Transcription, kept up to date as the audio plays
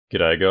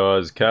G'day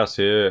guys, Cass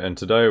here, and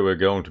today we're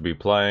going to be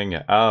playing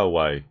Our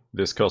Way.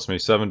 This cost me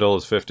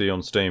 $7.50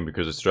 on Steam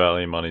because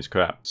Australian money's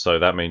crap, so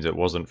that means it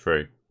wasn't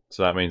free.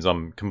 So that means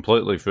I'm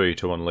completely free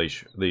to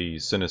unleash the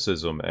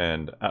cynicism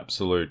and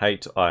absolute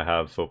hate I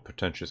have for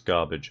pretentious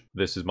garbage.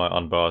 This is my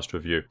unbiased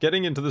review.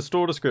 Getting into the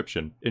store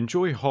description.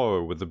 Enjoy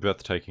horror with a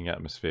breathtaking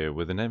atmosphere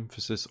with an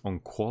emphasis on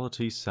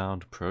quality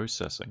sound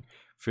processing.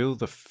 Feel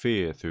the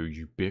fear through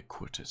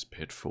ubiquitous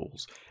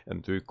pitfalls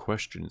and through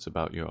questions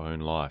about your own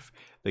life.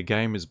 The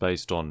game is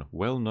based on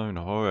well-known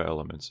horror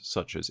elements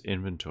such as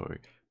inventory,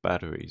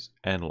 batteries,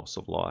 and loss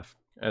of life.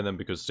 And then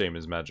because Steam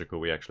is magical,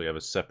 we actually have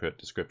a separate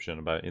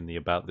description in the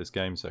About This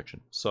Game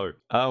section. So,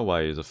 Our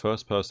Way is a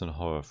first-person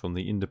horror from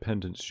the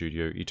independent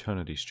studio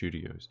Eternity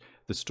Studios.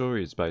 The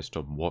story is based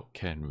on what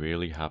can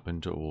really happen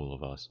to all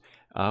of us.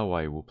 Our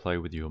Way will play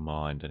with your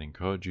mind and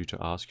encourage you to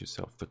ask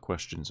yourself the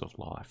questions of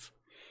life.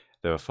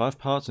 There are 5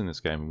 parts in this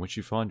game in which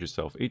you find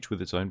yourself, each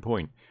with its own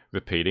point.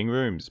 Repeating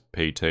rooms,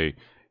 PT.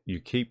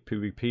 You keep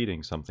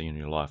repeating something in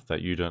your life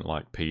that you don't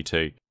like,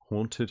 PT.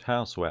 Haunted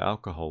house where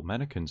alcohol,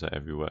 mannequins are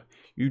everywhere.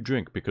 You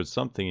drink because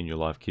something in your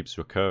life keeps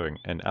recurring,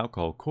 and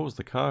alcohol caused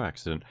the car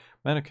accident.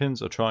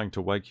 Mannequins are trying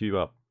to wake you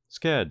up.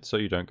 Scared, so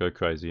you don't go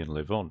crazy and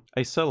live on.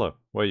 A cellar,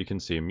 where you can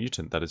see a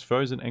mutant that is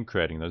frozen and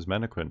creating those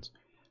mannequins.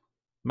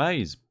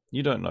 Maze,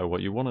 you don't know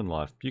what you want in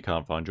life. You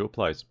can't find your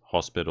place.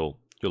 Hospital.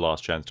 Your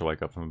last chance to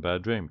wake up from a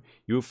bad dream.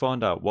 You will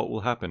find out what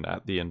will happen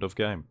at the end of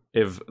game.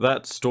 If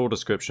that store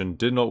description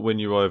did not win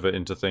you over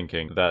into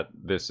thinking that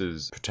this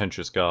is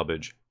pretentious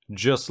garbage,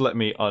 just let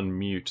me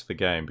unmute the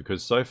game,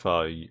 because so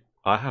far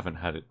I haven't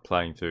had it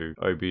playing through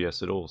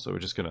OBS at all, so we're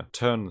just gonna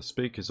turn the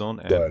speakers on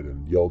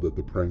and yelled at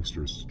the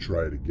pranksters to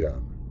try it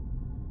again.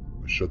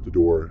 I shut the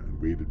door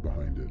and waited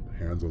behind it,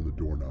 hands on the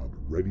doorknob,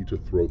 ready to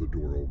throw the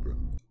door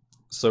open.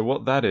 So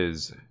what that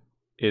is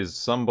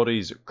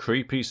somebody's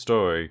creepy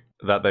story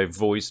that they've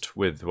voiced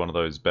with one of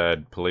those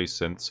bad police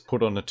synths,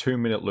 put on a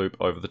 2-minute loop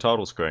over the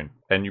title screen.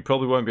 And you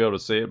probably won't be able to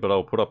see it, but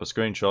I'll put up a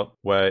screenshot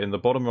where in the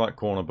bottom right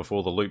corner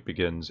before the loop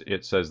begins,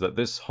 it says that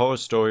this horror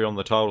story on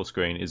the title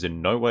screen is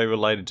in no way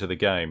related to the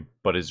game,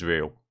 but is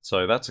real.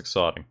 So that's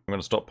exciting. I'm going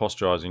to stop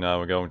posturizing now.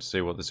 We're going to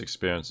see what this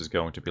experience is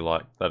going to be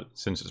like, that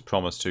since it's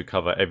promised to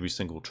cover every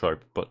single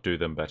trope, but do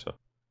them better.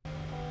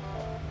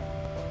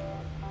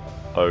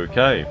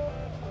 Okay.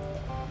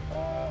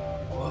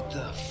 What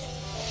the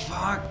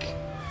fuck?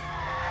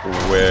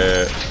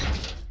 We're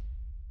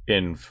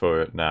in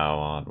for it now,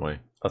 aren't we?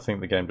 I think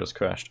the game just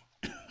crashed.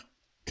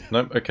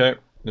 Nope, okay.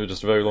 It was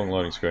just a very long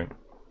loading screen.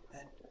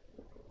 And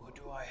what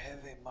do I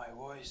have in my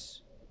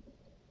voice?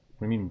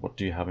 What do you mean, what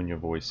do you have in your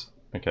voice?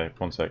 Okay,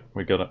 one sec.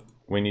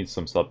 We need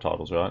some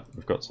subtitles, right?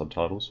 We've got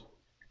subtitles.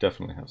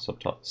 Definitely have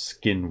subtitles.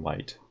 Skin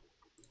weight.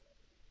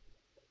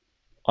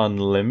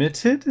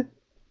 Unlimited?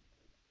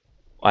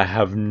 I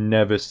have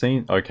never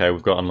seen... Okay,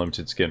 we've got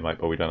unlimited skin weight,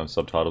 but we don't have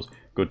subtitles.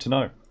 Good to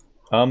know.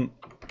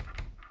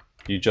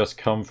 You just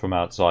come from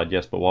outside,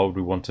 yes, but why would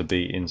we want to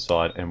be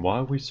inside, and why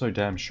are we so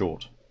damn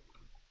short?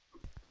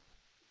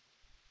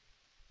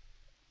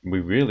 We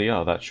really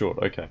are that short,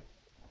 okay.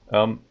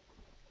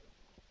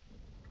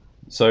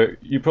 So,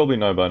 you probably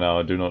know by now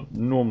I do not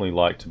normally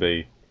like to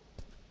be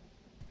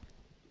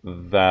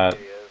that...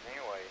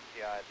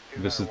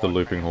 This is the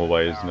looping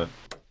hallway, isn't it?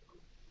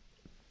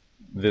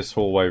 This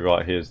hallway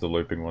right here is the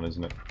looping one,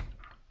 isn't it?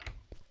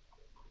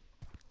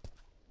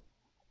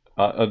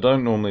 I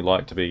don't normally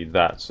like to be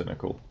that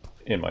cynical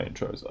in my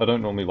intros. I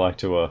don't normally like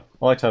to, I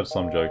like to have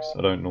some jokes.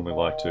 I don't normally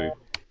like to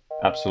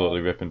absolutely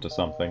rip into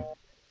something.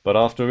 But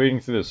after reading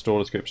through the store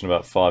description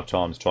about 5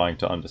 times trying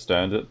to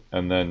understand it,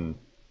 and then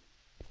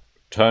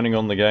turning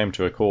on the game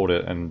to record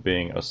it and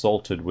being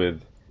assaulted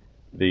with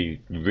the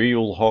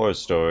real horror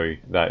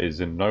story that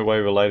is in no way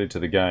related to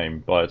the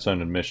game by its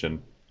own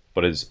admission,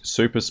 but is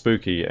super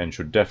spooky and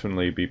should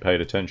definitely be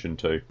paid attention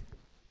to,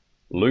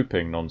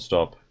 looping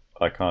non-stop,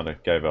 I kinda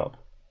gave up.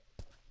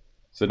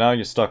 So now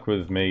you're stuck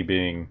with me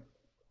being...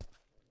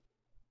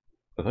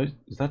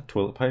 Is that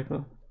toilet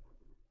paper?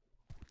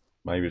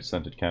 Maybe it's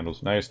scented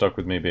candles. Now you're stuck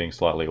with me being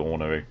slightly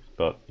ornery,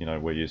 but, you know,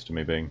 we're used to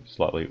me being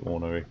slightly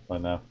ornery by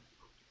now.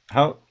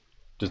 How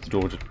does the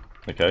door just...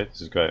 Okay, this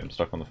is great, I'm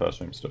stuck on the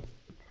first room still.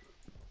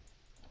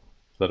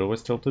 Is that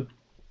always tilted?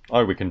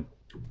 Oh, we can...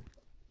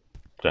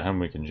 Damn,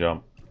 we can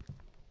jump.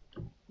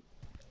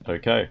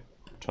 Okay.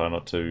 Try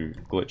not to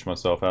glitch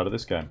myself out of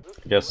this game.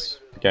 I guess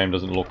the game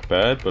doesn't look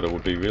bad, but it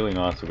would be really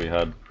nice if we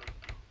had...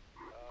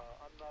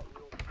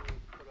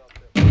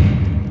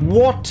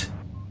 What?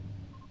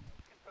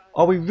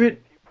 Are we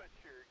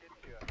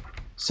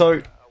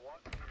So,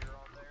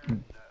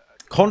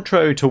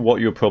 contrary to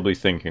what you're probably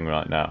thinking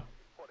right now,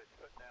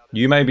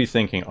 you may be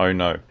thinking, oh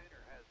no,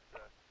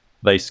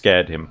 they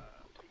scared him.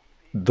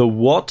 The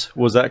what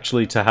was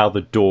actually to how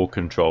the door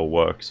control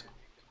works.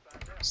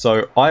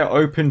 So, I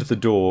opened the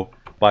door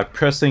by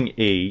pressing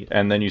E,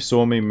 and then you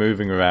saw me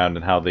moving around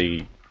and how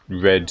the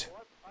red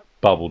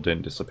bubble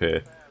didn't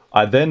disappear.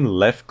 I then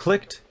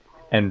left-clicked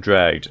and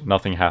dragged.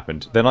 Nothing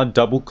happened. Then I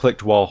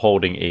double-clicked while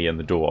holding E and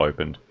the door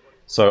opened.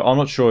 So I'm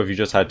not sure if you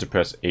just had to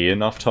press E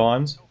enough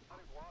times,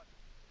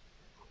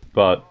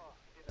 but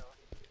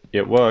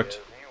it worked.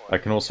 I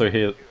can also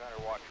hear...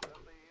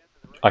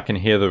 I can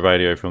hear the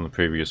radio from the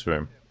previous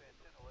room.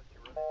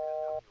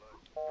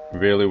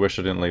 Really wish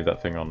I didn't leave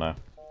that thing on now.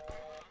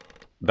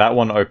 That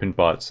one opened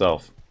by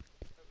itself.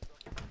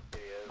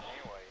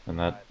 And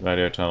that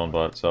radio turned on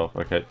by itself.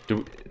 Okay,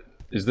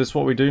 is this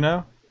what we do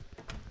now?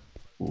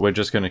 We're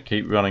just going to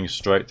keep running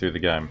straight through the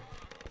game.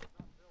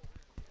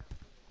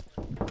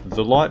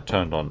 The light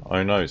turned on.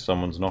 Oh no,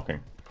 someone's knocking.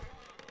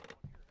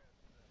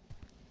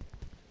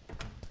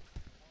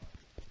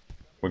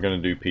 We're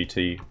going to do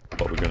PT,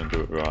 but we're going to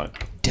do it right.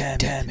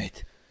 Damn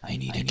it. I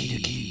need a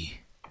key.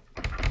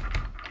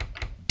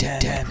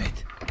 Damn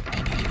it.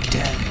 I need a key.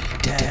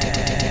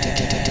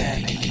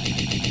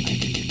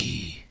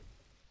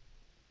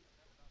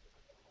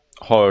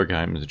 Horror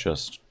games are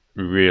just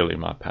really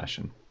my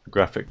passion.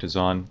 Graphic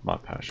design, my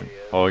passion.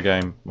 Horror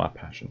game, my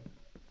passion.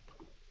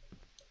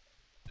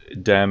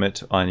 Damn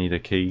it, I need a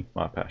key,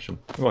 my passion.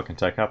 Oh, I can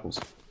take apples.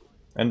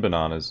 And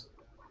bananas.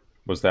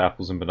 Was there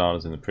apples and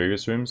bananas in the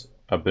previous rooms?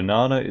 A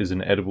banana is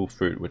an edible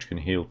fruit which can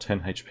heal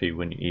 10 HP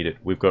when you eat it.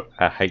 We've got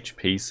a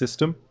HP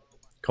system.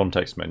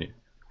 Context menu.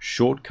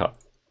 Shortcut.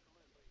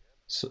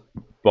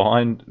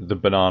 Behind the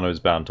banana is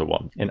bound to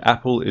 1. An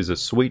apple is a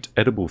sweet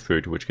edible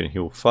fruit which can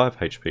heal 5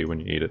 HP when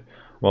you eat it.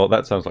 Well,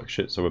 that sounds like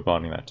shit, so we're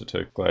binding that to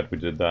 2. Glad we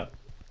did that.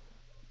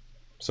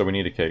 So we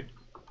need a key.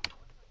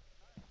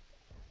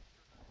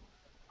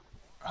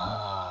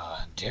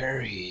 Ah, there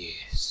he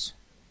is.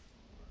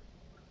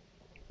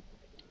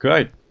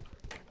 Great.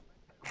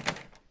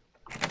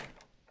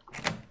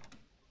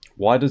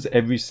 Why does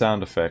every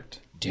sound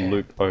effect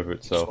loop over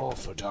itself? It's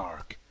awful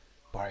dark,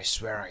 but I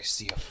swear I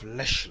see a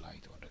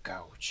flashlight on the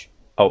couch.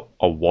 Oh,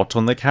 a what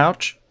on the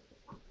couch?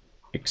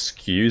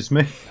 Excuse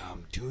me?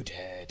 I'm too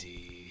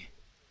daddy.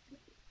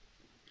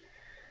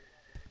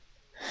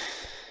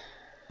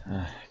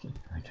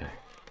 Okay.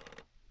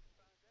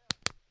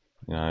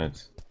 You know,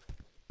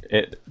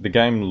 the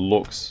game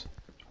looks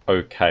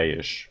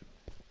okay-ish,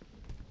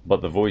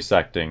 but the voice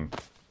acting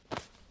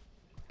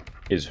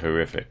is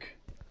horrific.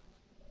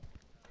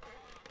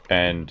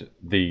 And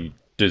the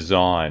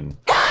design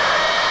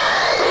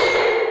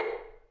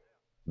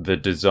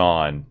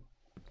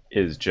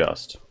is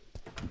just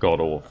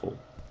god-awful.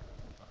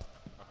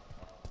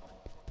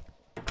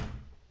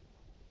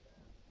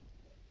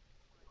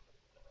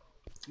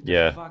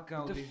 Yeah.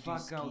 Get the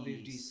fuck out of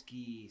these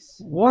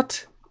keys.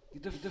 What?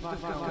 Get the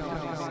fuck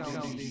out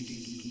of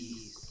these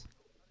keys.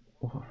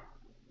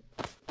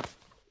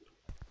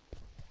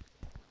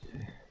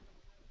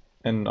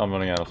 And I'm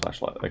running out of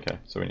flashlight. Okay,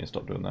 so we need to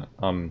stop doing that.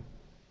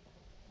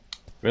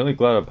 Really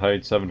glad I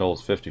paid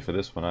 $7.50 for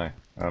this one, eh?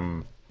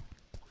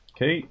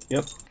 Key?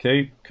 Yep,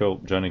 key. Cool.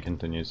 Journey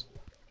continues.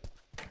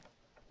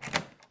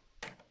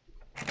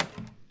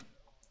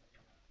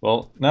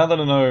 Well, now that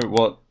I know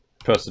what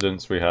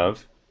precedents we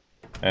have,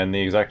 and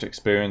the exact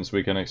experience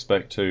we can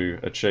expect to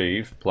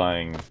achieve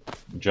playing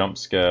jump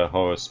scare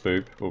horror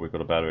spook... Oh, we've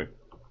got a battery.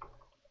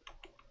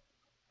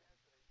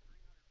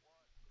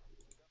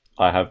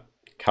 I have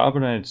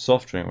carbonated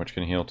soft drink which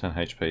can heal 10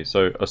 HP.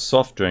 So a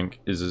soft drink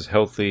is as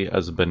healthy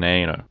as a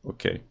banana.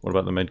 Okay, what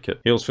about the medkit?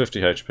 Heals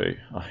 50 HP.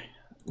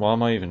 Why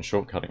am I even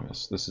shortcutting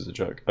this? This is a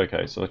joke.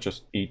 Okay, so let's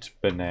just eat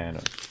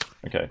banana.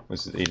 Okay,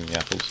 this is eating the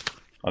apples.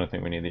 I don't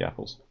think we need the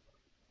apples.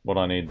 What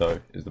I need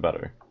though is the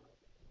battery.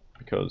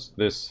 Because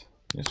this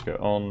needs to go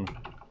on.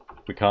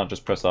 We can't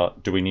just press R.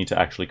 Do we need to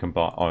actually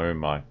combine? Oh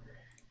my.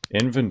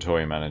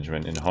 Inventory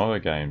management in horror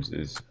games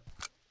is...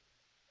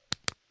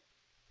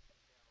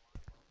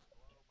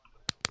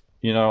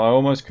 You know, I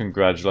almost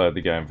congratulated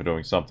the game for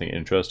doing something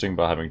interesting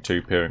by having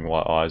 2 peering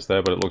white eyes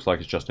there, but it looks like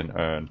it's just an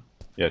urn.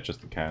 Yeah, just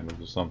the candles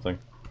or something.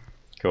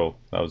 Cool.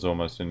 That was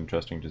almost an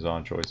interesting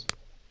design choice.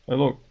 Oh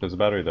look, there's a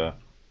battery there.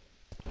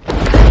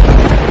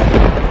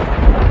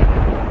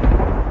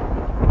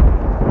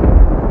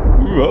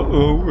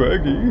 Uh-oh,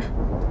 Raggy.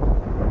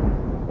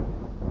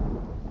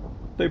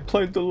 They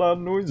played the loud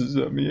noises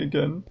at me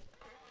again.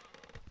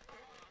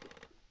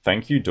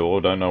 Thank you, door.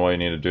 Don't know why you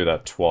need to do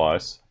that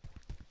twice.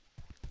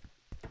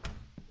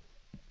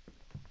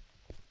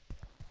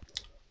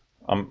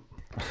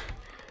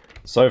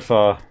 So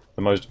far,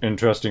 the most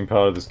interesting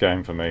part of this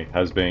game for me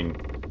has been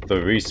the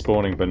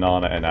respawning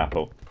banana and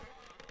apple.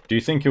 Do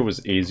you think it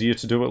was easier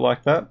to do it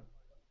like that?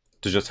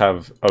 To just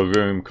have a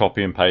room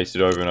copy and paste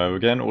it over and over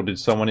again? Or did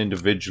someone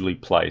individually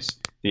place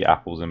the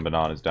apples and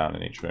bananas down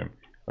in each room?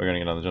 Are we going to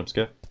get another jump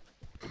scare?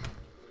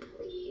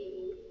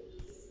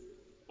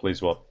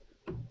 Please what?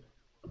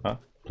 Huh?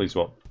 Please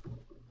what?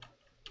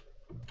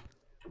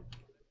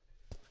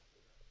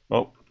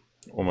 Oh,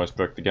 almost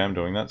broke the game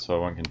doing that, so I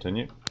won't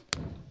continue.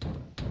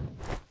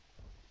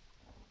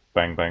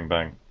 Bang, bang,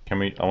 bang. Can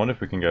we... I wonder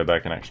if we can go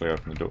back and actually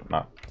open the door.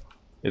 No.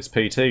 It's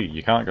PT.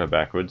 You can't go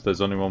backwards.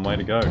 There's only one way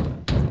to go.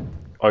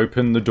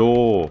 Open the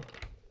door.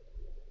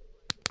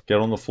 Get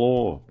on the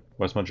floor.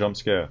 Where's my jump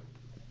scare?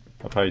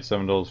 I paid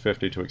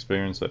 $7.50 to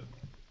experience it.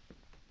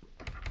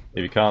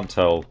 If you can't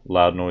tell,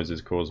 loud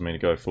noises cause me to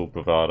go full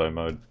bravado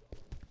mode.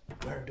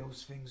 Where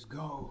those things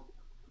go?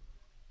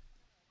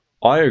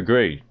 I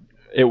agree.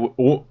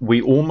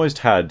 we almost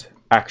had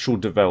actual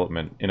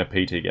development in a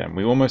PT game.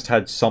 We almost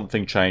had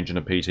something change in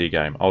a PT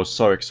game. I was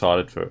so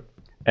excited for it.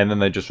 And then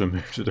they just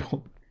removed it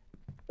all.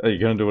 Are you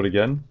going to do it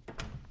again?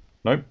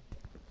 Nope.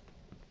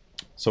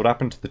 So what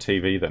happened to the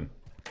TV then?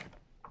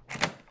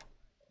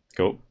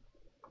 Cool.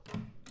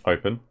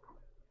 Open.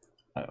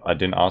 I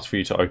didn't ask for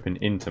you to open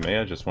into me.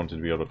 I just wanted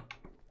to be able to...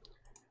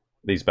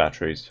 These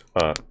batteries.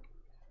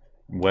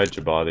 Where'd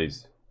you buy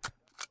these?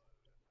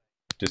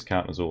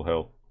 Discount is all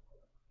hell.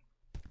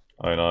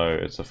 Oh no,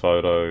 it's a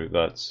photo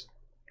that's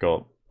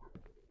got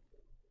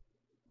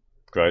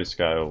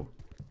grayscale.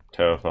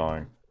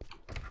 Terrifying.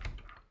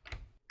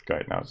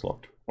 Great, now it's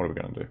locked. What are we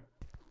going to do?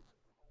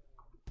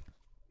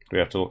 Do we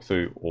have to look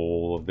through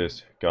all of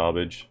this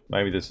garbage?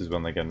 Maybe this is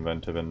when they get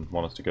inventive and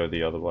want us to go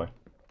the other way.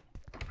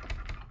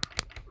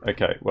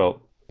 Okay,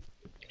 well,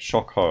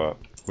 shock horror.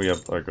 We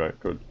have, oh great,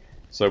 good.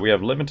 So we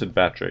have limited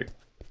battery.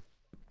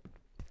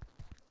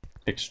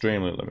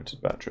 Extremely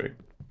limited battery.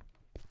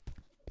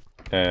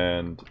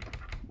 And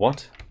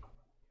what?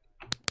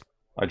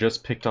 I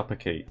just picked up a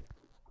key.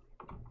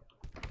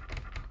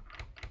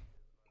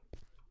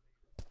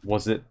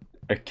 Was it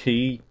a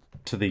key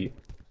to the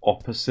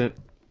opposite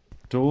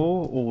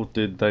door, or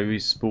did they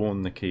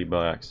respawn the key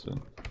by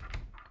accident?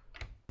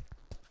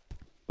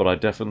 But I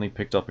definitely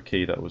picked up a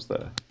key that was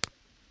there.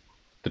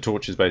 The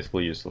torch is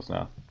basically useless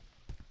now,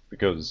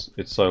 because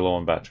it's so low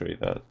on battery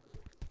that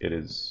it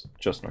is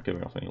just not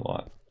giving off any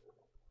light.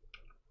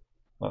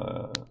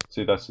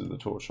 See, that's the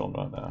torch on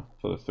right now,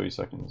 for the 3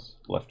 seconds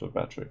left of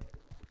battery.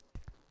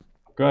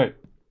 Great.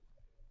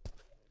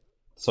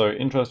 So,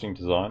 interesting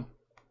design.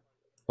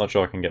 Not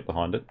sure I can get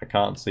behind it. I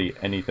can't see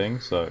anything,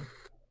 so...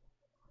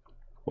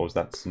 What was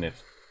that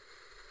sniff?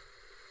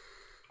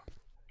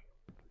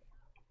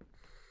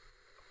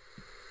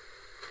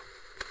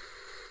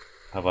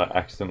 Have I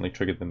accidentally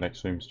triggered the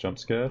next room's jump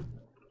scare?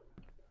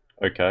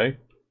 Okay.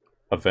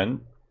 A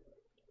vent.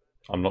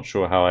 I'm not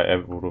sure how I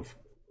ever would have...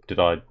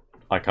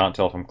 I can't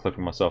tell if I'm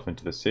clipping myself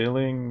into the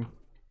ceiling.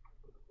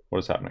 What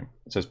is happening?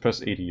 It says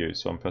press E to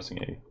use, so I'm pressing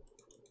E.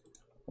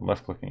 I'm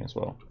left clicking as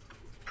well.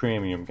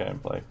 Premium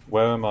gameplay.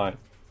 Where am I?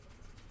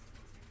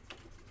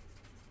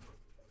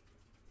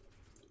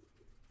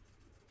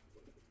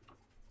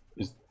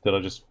 Did I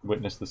just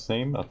witness the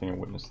scene? I think I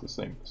witnessed the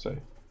scene, so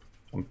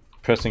I'm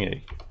pressing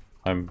E.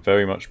 I'm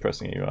very much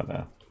pressing E right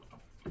now.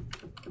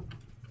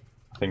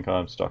 I think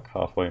I'm stuck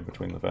halfway in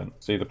between the vent.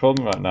 See, the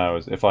problem right now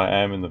is if I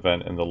am in the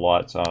vent and the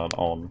lights aren't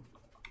on,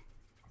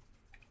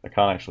 I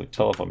can't actually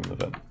tell if I'm in the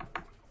vent.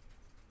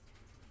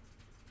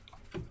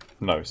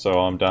 No, so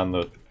I'm down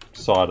the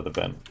side of the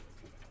vent.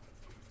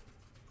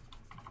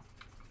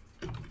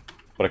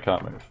 But I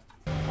can't move.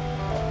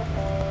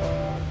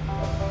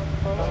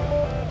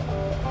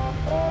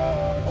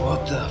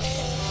 What the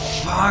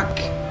fuck?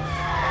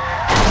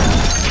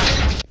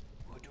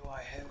 What do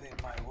I have in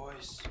my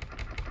voice?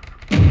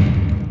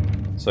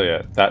 So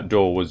yeah, that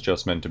door was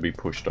just meant to be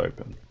pushed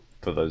open,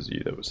 for those of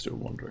you that were still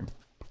wondering.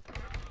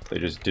 They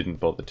just didn't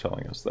bother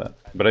telling us that.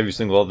 But every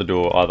single other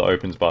door either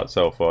opens by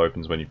itself or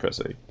opens when you press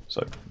E.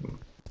 So,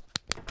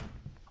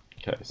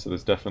 okay, so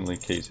there's definitely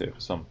keys here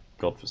for some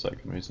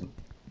godforsaken reason.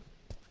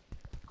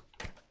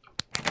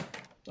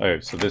 Oh,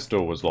 so this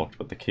door was locked,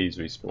 but the keys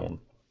respawn.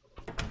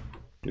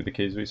 Do the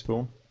keys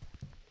respawn?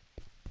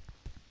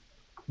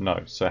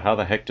 No, so how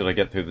the heck did I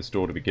get through this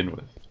door to begin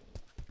with?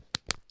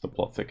 The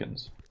plot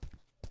thickens.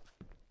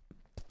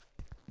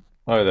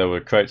 Oh, there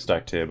were crates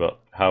stacked here, but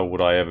how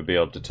would I ever be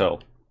able to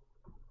tell?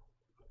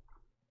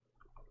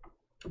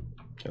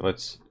 Okay,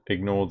 let's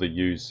ignore the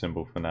use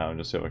symbol for now and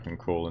just see if I can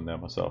crawl in there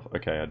myself.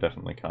 Okay, I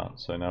definitely can't,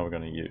 so now we're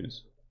going to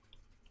use.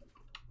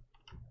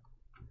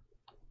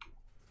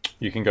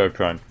 You can go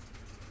prone.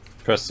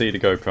 Press C to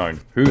go prone.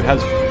 Who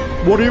has...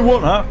 What do you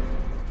want, huh?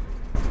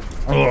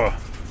 Ugh.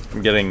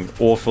 I'm getting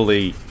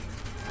awfully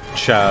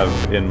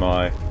chav in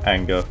my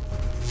anger.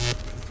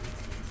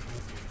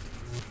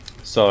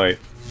 Sorry.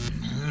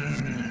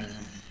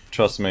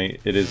 Trust me,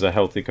 it is a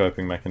healthy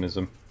coping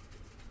mechanism.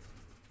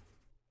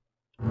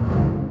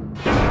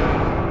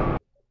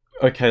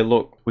 Okay,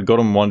 look, we got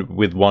him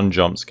with one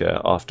jump scare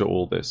after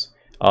all this.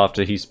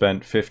 After he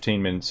spent 15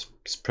 minutes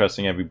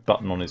pressing every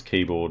button on his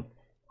keyboard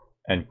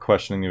and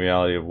questioning the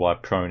reality of why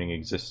proning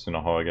exists in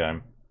a horror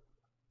game.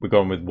 We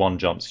got him with one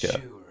jump scare.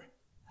 Sure.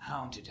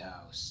 Haunted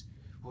house.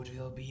 What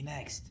will be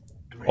next?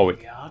 Oh,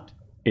 Graveyard?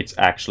 it's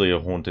actually a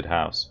haunted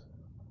house.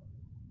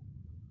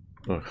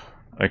 Ugh.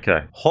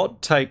 Okay.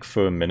 Hot take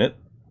for a minute.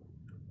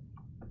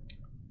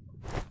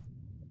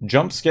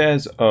 Jump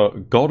scares are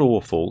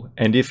god-awful,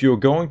 and if you're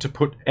going to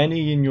put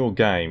any in your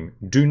game,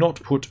 do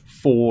not put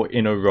 4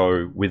 in a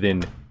row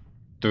within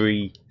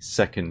 3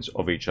 seconds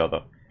of each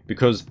other.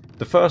 Because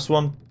the first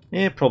one,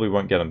 probably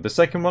won't get them. The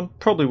second one,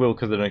 probably will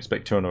because they don't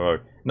expect 2 in a row.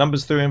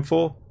 Numbers 3 and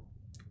 4,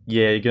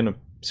 yeah, you're gonna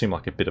seem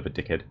like a bit of a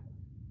dickhead.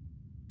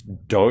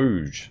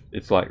 Doge.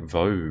 It's like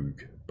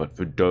Vogue, but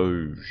for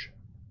Doge.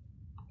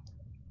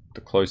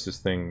 The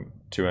closest thing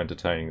to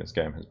entertaining this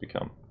game has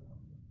become.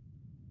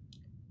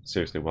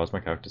 Seriously, why is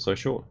my character so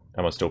short?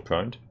 Am I still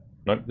proned?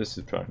 Nope, this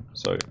is prone,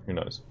 so who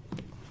knows.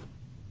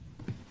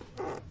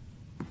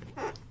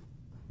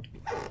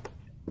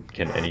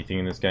 Can anything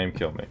in this game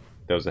kill me?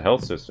 There was a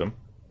health system.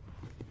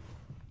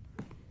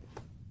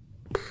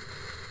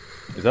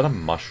 Is that a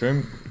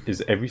mushroom?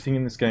 Is everything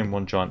in this game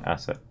one giant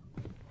asset?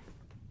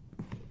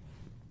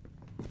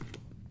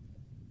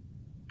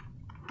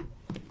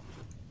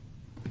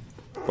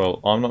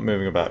 Well, I'm not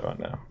moving about right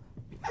now.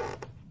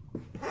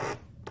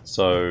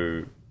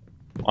 So,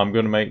 I'm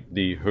going to make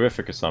the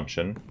horrific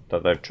assumption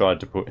that they've tried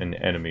to put an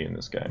enemy in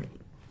this game.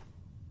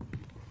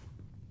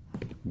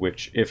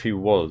 Which, if he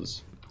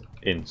was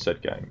in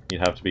said game,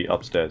 he'd have to be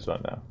upstairs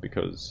right now,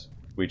 because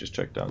we just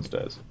checked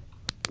downstairs.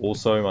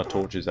 Also, my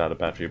torch is out of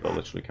battery, but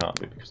literally can't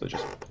be, because I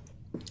just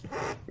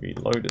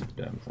reloaded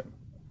the damn thing.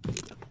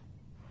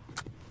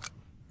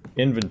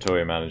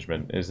 Inventory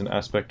management is an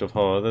aspect of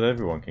horror that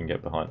everyone can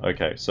get behind.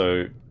 Okay,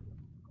 so...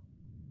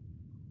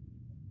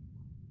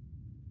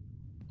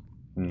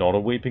 not a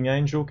Weeping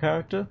Angel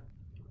character?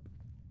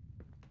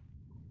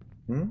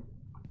 Hmm?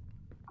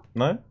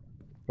 No?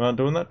 We're not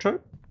doing that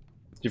trope?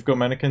 You've got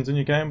mannequins in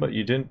your game, but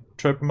you didn't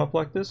trope them up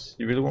like this?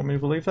 You really want me to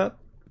believe that?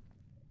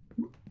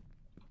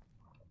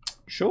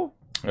 Sure.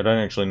 I don't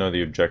actually know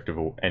the objective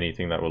or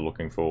anything that we're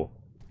looking for.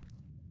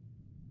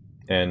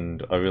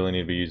 And I really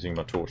need to be using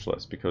my torch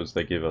less because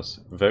they give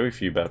us very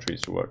few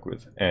batteries to work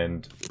with.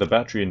 And the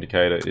battery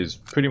indicator is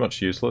pretty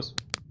much useless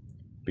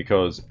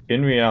because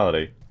in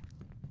reality,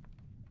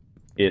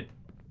 it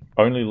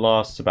only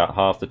lasts about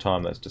half the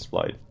time that's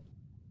displayed.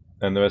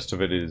 And the rest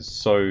of it is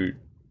so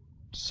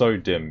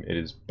dim, it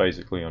is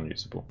basically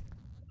unusable.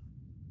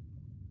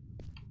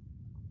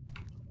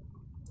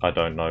 I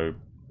don't know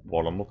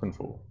what I'm looking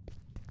for.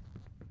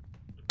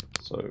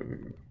 So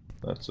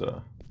that's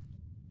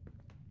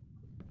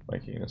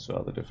making this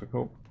rather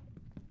difficult.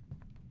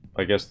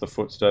 I guess the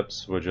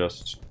footsteps were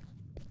just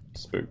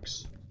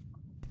spooks.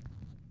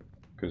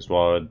 Because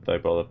why would they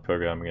bother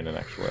programming in an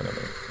actual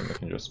enemy when they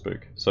can just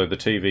spook? So the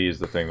TV is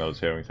the thing that I was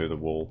hearing through the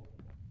wall.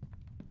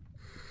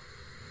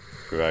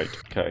 Great.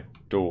 Okay,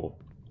 door.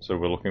 So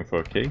we're looking for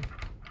a key.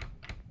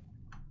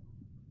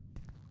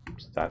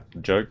 Is that the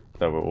joke?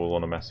 That we're all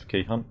on a massive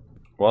key hunt?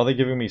 Why are they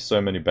giving me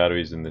so many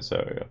batteries in this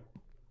area?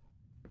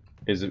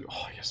 Is it...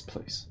 oh yes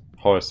please.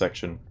 Horror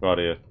section, right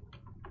here.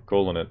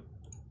 Calling it.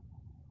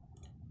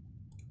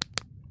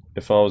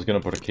 If I was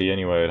going to put a key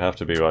anywhere, it'd have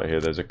to be right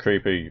here. There's a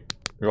creepy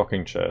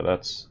rocking chair.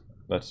 That's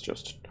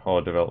just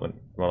horror development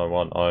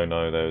 101. Oh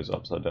no, there's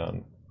upside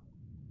down.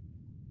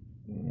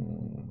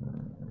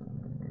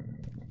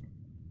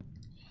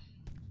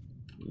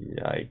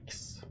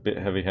 Yikes. Bit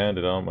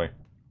heavy-handed, aren't we?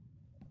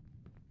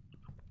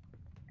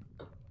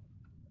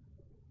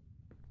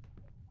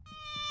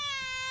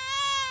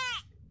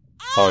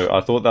 Oh,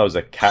 I thought that was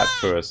a cat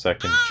for a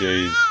second.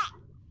 Jeez.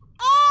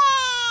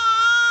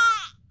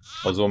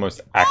 I was almost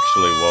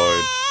actually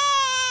worried.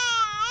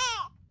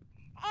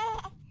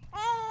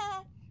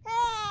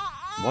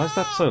 Why is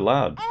that so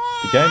loud?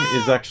 The game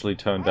is actually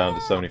turned down to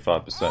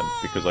 75%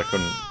 because I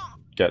couldn't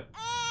get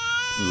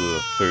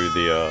through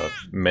the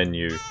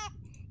menu.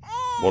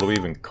 What are we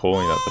even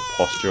calling that? The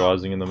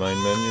posturizing in the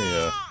main menu?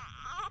 Yeah,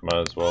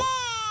 might as well.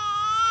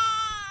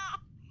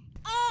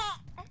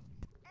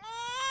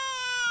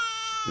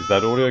 Is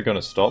that audio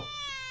gonna stop?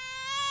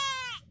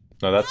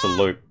 No, that's a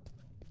loop.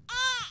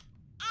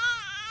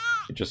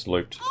 It just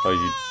looped. Oh,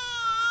 you...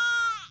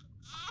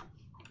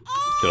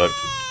 did I...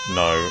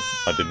 no,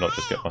 I did not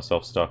just get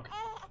myself stuck.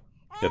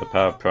 Yeah, the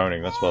power of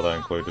proning, that's why they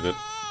included it.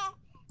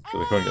 So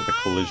they couldn't get the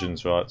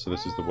collisions right, so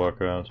this is the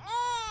workaround.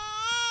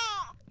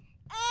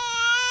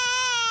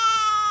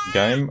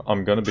 Game,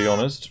 I'm gonna be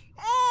honest.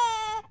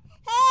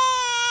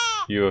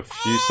 You're a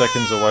few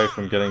seconds away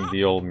from getting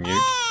the old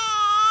mute.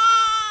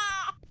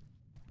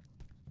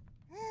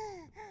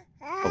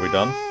 Are we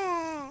done?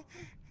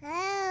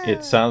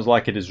 It sounds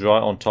like it is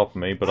right on top of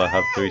me, but I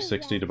have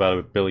 360'd about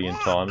 1 billion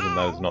times, and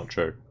that is not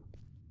true.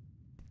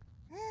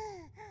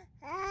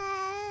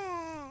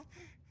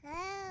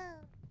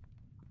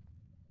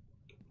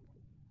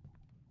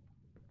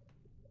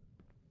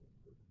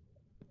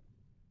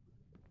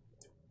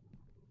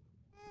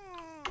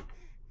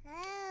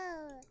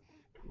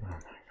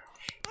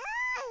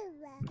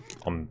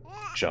 I'm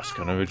just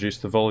gonna reduce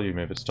the volume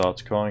if it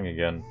starts crying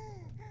again.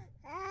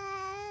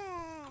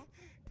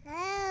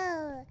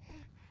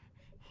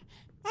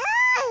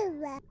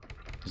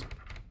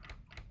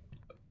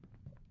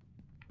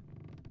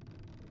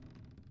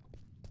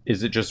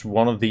 Is it just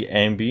one of the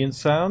ambient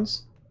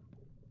sounds?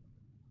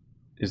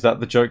 Is that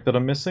the joke that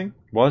I'm missing?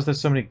 Why is there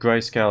so many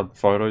grayscale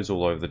photos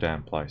all over the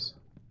damn place?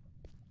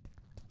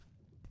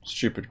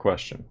 Stupid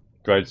question.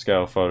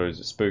 Grayscale photos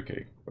are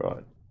spooky,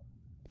 right?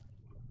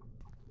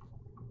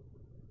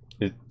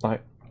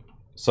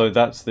 So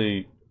that's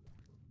the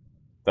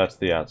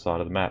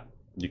outside of the map.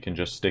 You can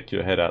just stick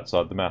your head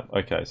outside the map.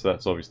 Okay, so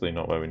that's obviously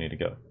not where we need to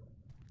go.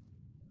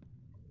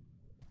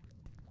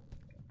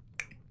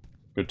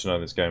 Good to know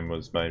this game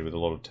was made with a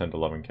lot of tender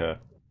loving care.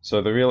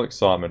 So the real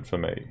excitement for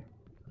me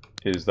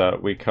is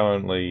that we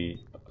currently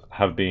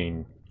have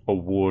been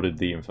awarded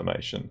the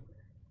information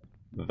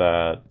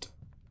that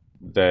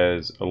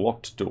there's a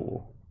locked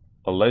door,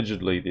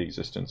 allegedly the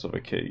existence of a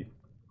key,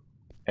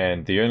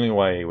 And the only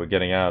way we're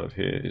getting out of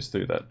here is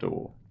through that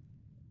door.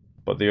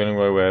 But the only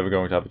way we're ever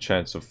going to have a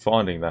chance of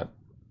finding that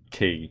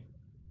key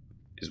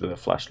is with a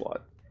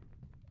flashlight,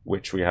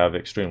 which we have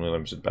extremely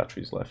limited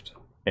batteries left.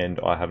 And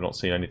I have not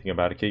seen anything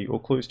about a key or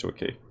clues to a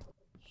key.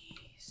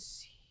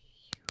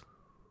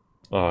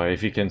 Oh,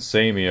 if you can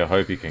see me, I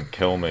hope you can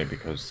kill me,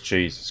 because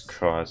Jesus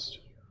Christ.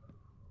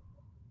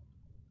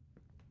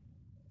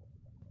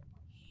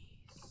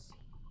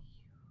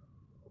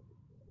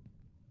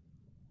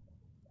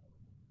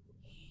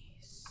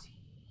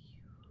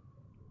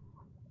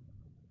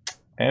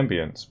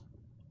 Ambience.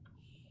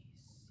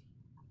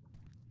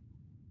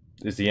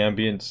 Is the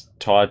ambience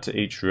tied to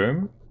each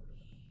room?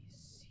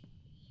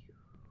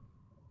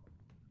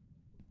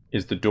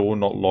 Is the door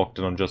not locked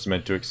and I'm just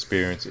meant to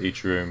experience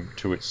each room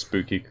to its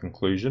spooky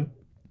conclusion?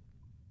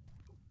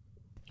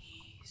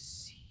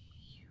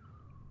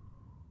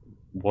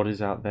 What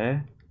is out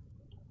there?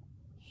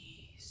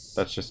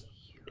 That's just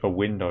a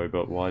window,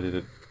 but why did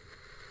it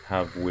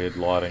have weird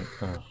lighting?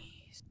 Oh.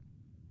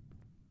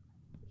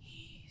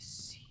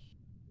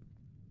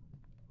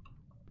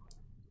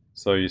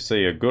 So you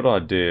see, a good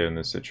idea in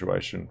this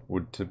situation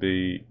would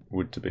be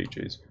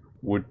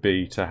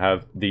to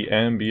have the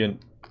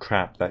ambient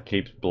crap that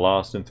keeps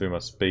blasting through my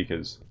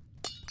speakers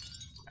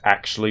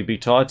actually be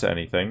tied to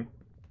anything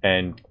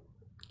and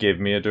give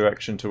me a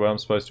direction to where I'm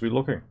supposed to be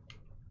looking.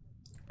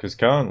 Because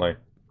currently,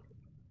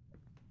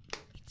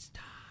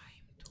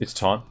 it's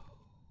time.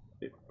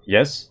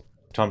 Yes,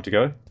 time to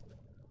go.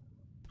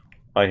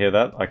 I hear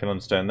that. I can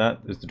understand that.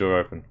 Is the door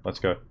open? Let's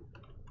go.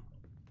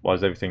 Why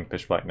is everything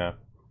pitch black now?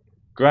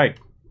 Great.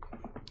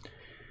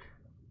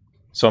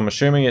 So I'm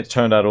assuming it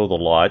turned out all the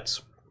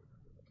lights.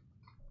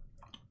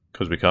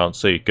 Because we can't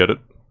see. Get it?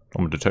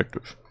 I'm a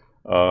detective.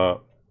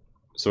 So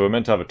we're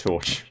meant to have a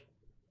torch.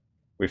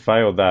 We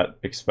failed that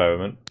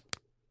experiment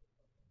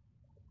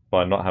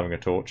by not having a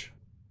torch.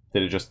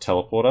 Did it just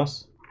teleport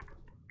us?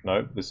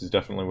 No, this is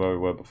definitely where we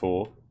were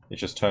before. It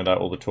just turned out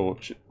all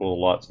the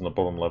lights on the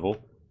bottom level,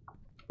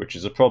 which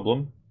is a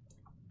problem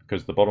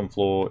because the bottom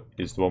floor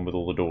is the one with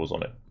all the doors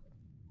on it.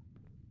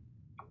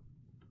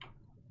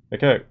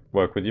 Okay,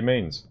 work with your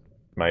means.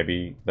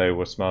 Maybe they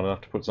were smart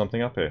enough to put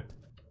something up here.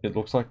 It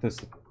looks like there's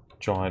a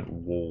giant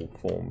wall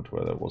formed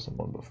where there wasn't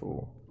one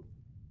before.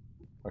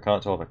 I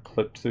can't tell if I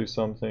clipped through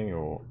something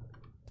or...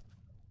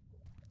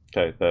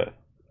 Okay, there.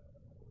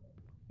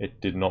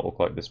 It did not look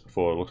like this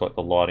before. It looks like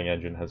the lighting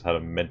engine has had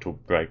a mental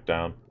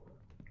breakdown.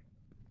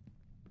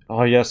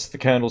 Oh yes, the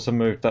candles have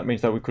moved. That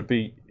means that we could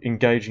be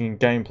engaging in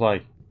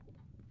gameplay.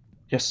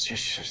 Yes,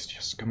 yes, yes,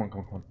 yes. Come on,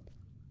 come on, come on.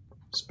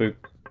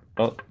 Spook.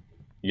 Oh,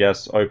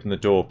 yes, open the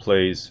door,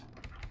 please.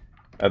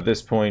 At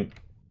this point,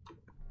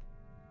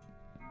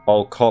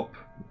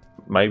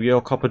 maybe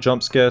I'll cop a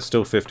jump scare.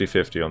 Still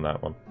 50-50 on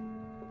that one.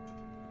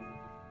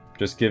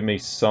 Just give me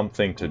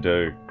something to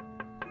do.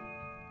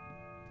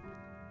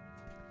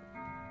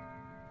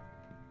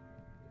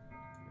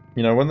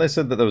 You know, when they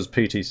said that there was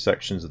PT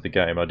sections of the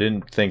game, I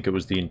didn't think it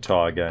was the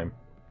entire game.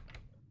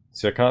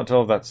 See, I can't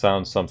tell if that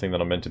sounds something that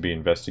I'm meant to be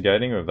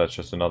investigating, or if that's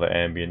just another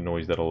ambient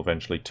noise that'll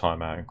eventually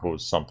time out and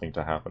cause something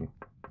to happen.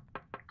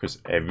 Because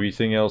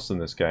everything else in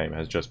this game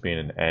has just been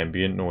an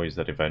ambient noise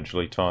that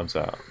eventually times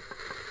out.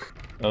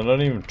 And I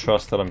don't even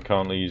trust that I'm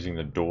currently using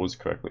the doors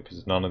correctly,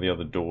 because none of the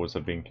other doors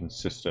have been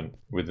consistent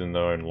within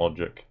their own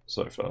logic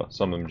so far.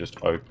 Some of them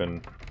just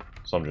open,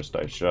 some just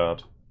stay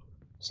shut.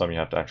 Some you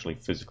have to actually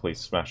physically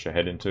smash your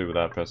head into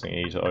without pressing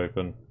E to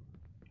open.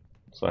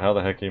 So how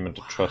the heck are you meant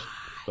to trust...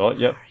 Oh,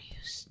 yep.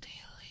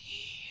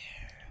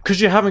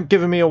 Because you haven't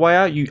given me a way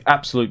out, you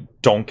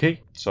absolute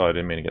donkey. Sorry, I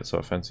didn't mean to get so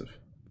offensive.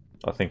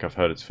 I think I've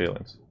hurt its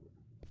feelings.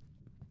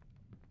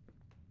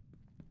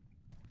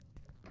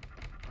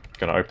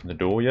 Gonna open the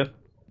door yet?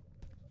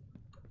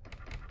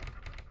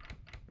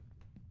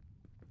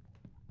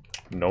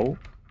 No.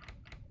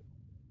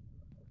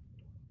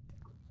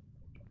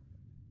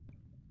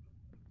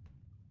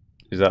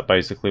 Is that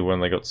basically when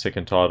they got sick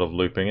and tired of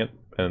looping it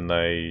and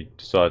they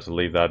decided to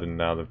leave that and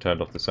now they've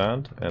turned off the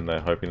sound and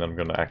they're hoping that I'm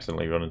going to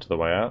accidentally run into the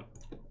way out?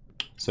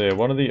 So yeah,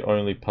 one of the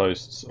only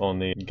posts on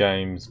the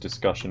game's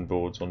discussion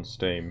boards on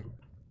Steam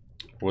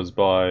was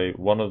by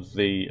one of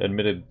the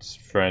admitted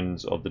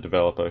friends of the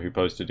developer who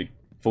posted a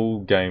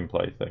full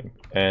gameplay thing.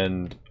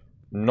 And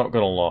not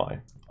gonna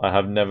lie, I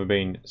have never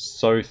been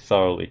so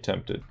thoroughly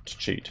tempted to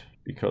cheat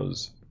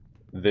because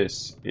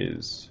this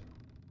is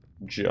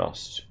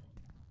just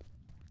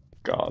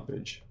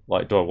garbage.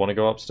 Like, do I want to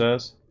go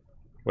upstairs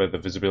where the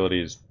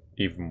visibility is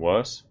even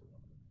worse?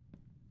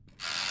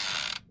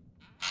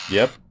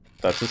 Yep,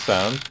 that's a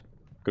sound.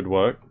 Good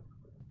work.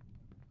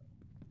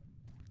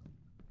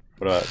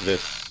 What about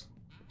this?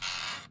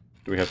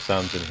 Do we have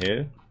sounds in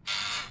here?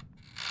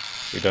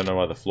 We don't know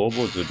why the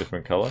floorboards are a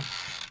different color.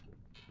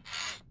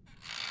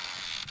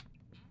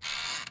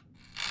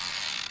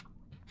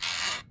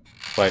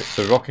 Wait,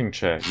 the rocking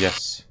chair,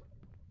 yes.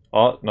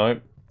 Oh,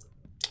 no.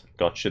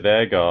 Got you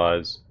there,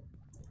 guys.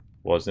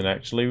 Wasn't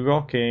actually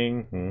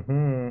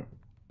rocking.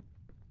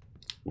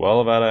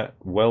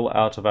 well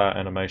out of our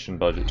animation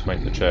budget to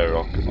make the chair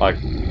rock.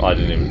 I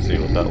didn't even see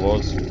what that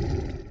was.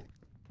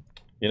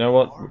 You know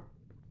what?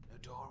 The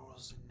door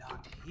was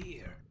not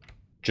here.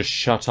 Just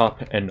shut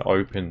up and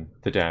open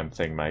the damn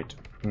thing, mate.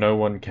 No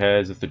one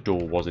cares if the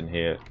door wasn't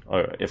here.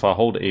 Oh, if I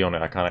hold E on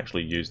it, I can't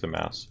actually use the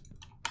mouse.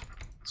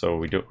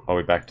 So are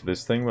we back to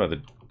this thing where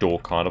the door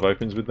kind of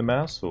opens with the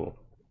mouse, or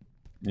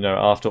you know,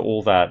 after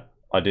all that,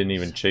 I didn't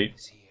even cheat.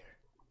 Someone's here.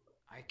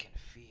 I can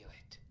feel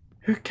it.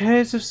 Who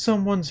cares if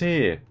someone's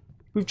here?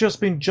 We've just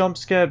been jump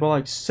scared by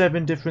like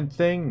 7 different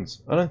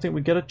things. I don't think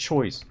we get a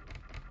choice.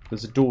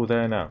 There's a door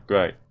there now.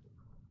 Great.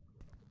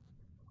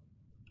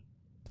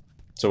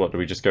 So what, do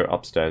we just go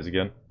upstairs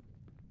again?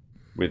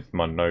 With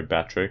my no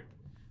battery?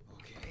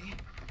 Okay, I'm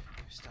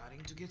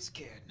starting to get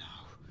scared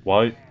now.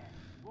 Why?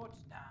 What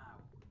now?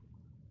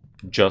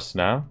 Just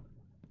now?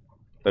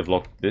 They've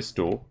locked this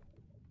door.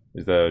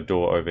 Is there a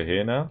door over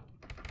here now?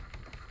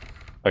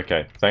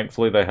 Okay,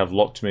 thankfully they have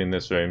locked me in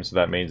this room, so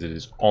that means it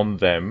is on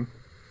them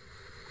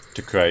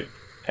to create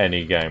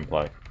any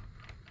gameplay.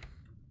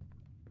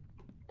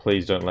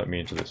 Please don't let me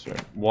into this room.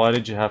 Why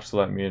did you have to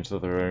let me into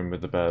the room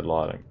with the bad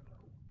lighting?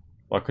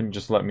 Why couldn't you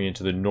just let me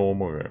into the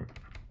normal room?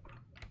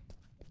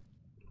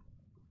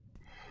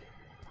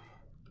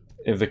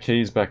 If the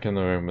key's back in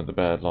the room with the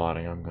bad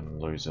lighting, I'm gonna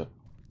lose it.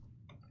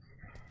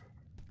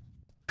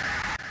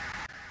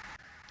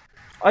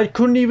 I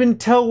couldn't even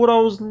tell what I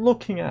was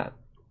looking at.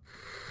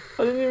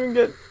 I didn't even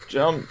get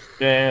jump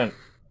scared.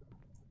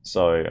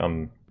 Sorry,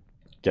 I'm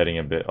getting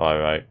a bit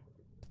irate.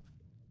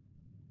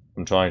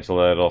 I'm trying to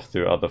let it off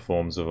through other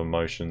forms of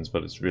emotions,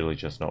 but it's really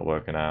just not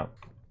working out.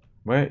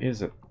 Where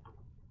is it?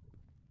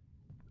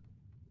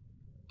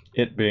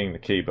 It being the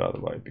key, by the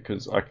way,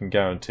 because I can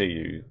guarantee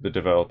you the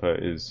developer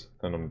is,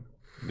 and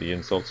the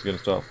insults are going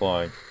to start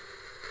flying,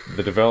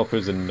 the developer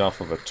is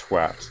enough of a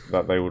twat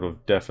that they would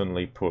have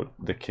definitely put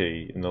the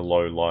key in the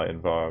low light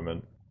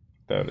environment.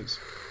 There it is.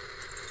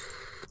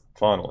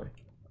 Finally.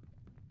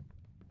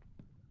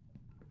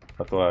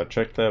 I thought I'd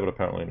checked there, but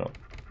apparently not.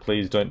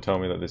 Please don't tell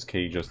me that this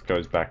key just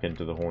goes back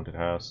into the haunted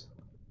house.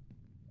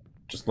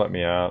 Just let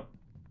me out.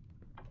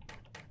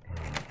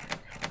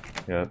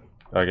 Yeah,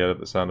 I get it,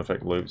 the sound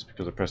effect loops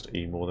because I pressed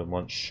E more than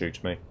once.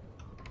 Shoot me.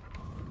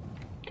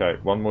 Okay,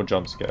 one more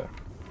jump scare.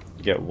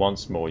 You get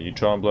once more. You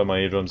try and blow my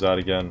eardrums out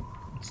again,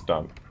 it's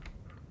done.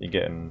 You're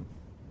getting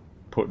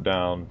put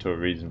down to a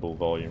reasonable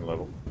volume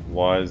level.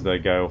 Why is there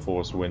gale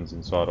force winds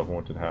inside a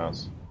haunted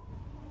house?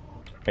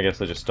 I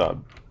guess I just start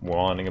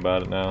whining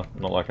about it now.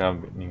 Not like I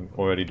haven't been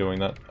already doing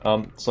that.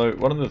 So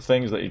one of the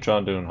things that you try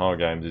and do in horror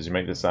games is you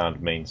make the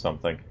sound mean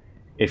something.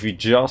 If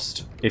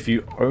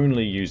you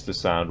only use the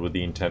sound with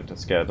the intent to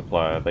scare the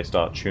player, they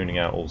start tuning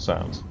out all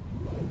sounds.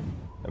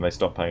 And they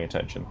stop paying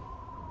attention.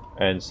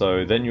 And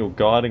so then your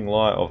guiding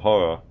light of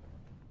horror,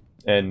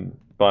 and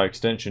by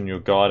extension your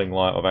guiding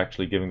light of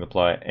actually giving the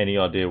player any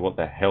idea what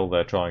the hell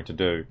they're trying to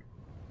do,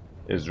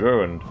 is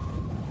ruined.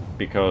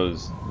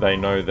 Because they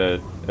know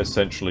they're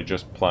essentially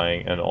just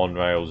playing an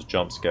on-rails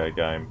jump scare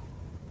game.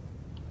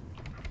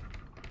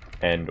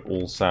 And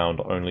all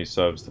sound only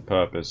serves the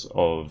purpose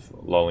of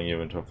lulling you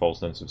into a false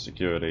sense of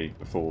security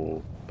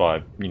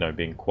by, you know,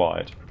 being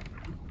quiet.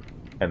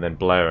 And then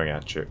blaring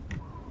at you.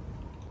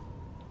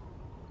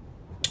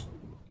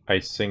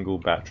 A single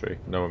battery,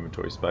 no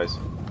inventory space.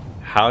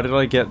 How did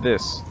I get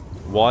this?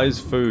 Why is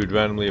food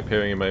randomly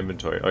appearing in my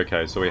inventory?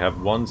 Okay, so we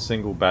have one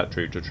single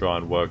battery to try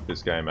and work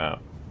this game out.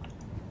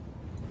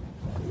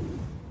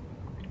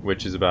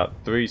 Which is about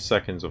 3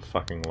 seconds of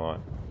fucking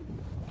light.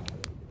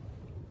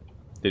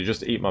 Did you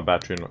just eat my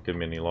battery and not give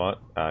me any light?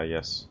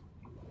 Yes.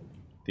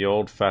 The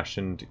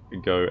old-fashioned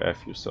go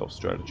F yourself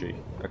strategy.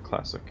 A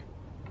classic.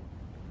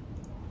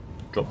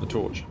 Drop the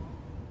torch.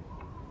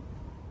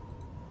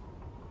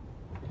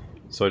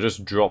 So I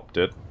just dropped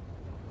it.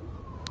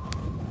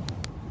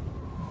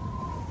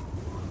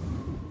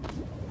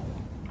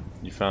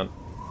 You found...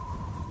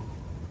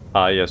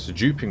 yes, a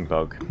duping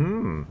bug.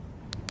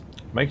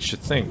 Makes you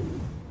think.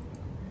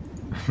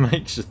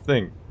 Makes you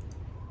think.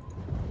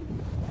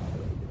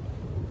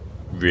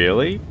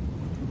 Really?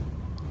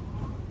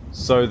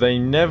 So they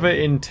never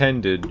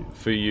intended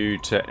for you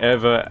to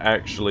ever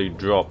actually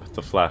drop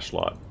the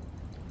flashlight.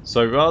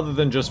 So rather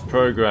than just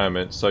program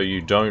it so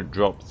you don't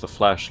drop the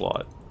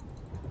flashlight,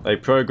 they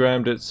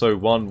programmed it so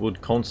one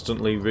would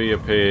constantly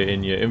reappear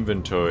in your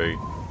inventory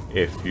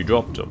if you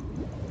dropped them.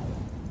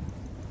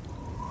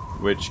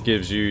 Which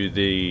gives you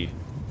the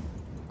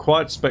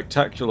quite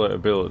spectacular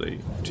ability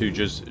to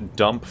just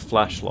dump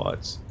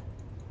flashlights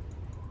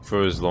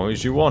for as long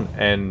as you want,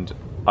 and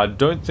I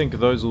don't think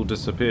those will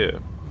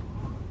disappear.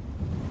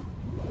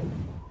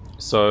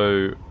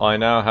 So I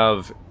now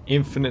have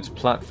infinite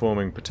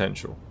platforming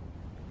potential,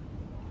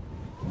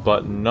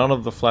 but none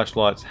of the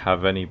flashlights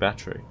have any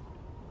battery,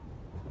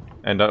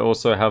 and I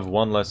also have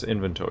one less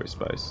inventory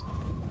space.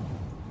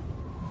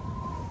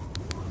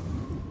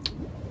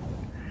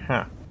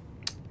 Huh.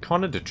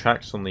 Kind of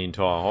detracts from the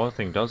entire horror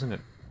thing, doesn't it?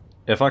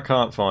 If I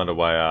can't find a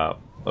way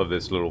out of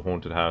this little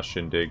haunted house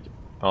shindig,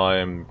 I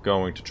am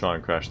going to try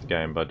and crash the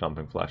game by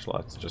dumping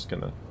flashlights. Just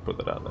gonna put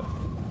that out there.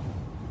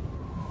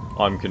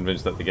 I'm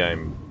convinced that the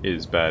game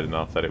is bad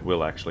enough that it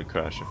will actually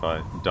crash if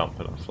I dump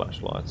enough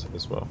flashlights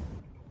as well.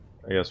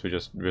 I guess we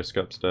just risk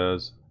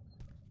upstairs.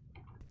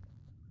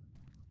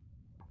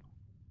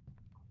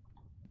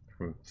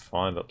 Can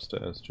find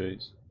upstairs,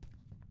 jeez.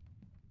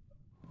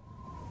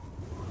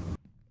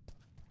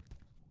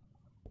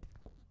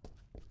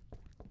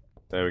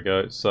 There we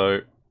go.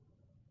 So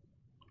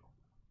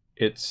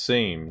it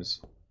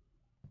seems.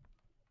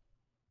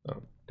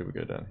 Oh, did we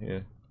go down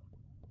here?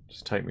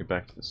 Just take me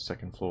back to the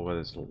second floor where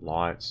there's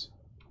lights.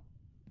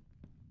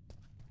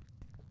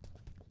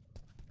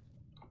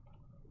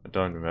 I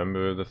don't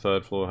remember if the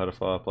third floor had a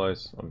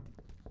fireplace.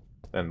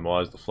 And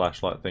why is the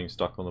flashlight thing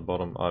stuck on the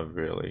bottom? I've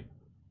really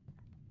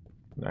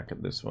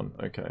knackered this one.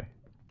 Okay.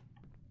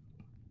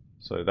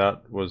 So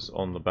that was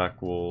on the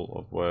back wall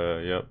of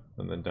where, yep,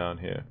 and then down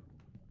here.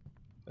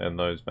 And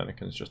those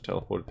mannequins just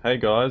teleported. Hey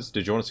guys,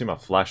 did you want to see my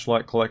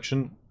flashlight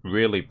collection?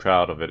 Really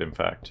proud of it, in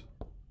fact.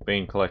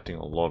 Been collecting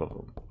a lot of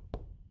them.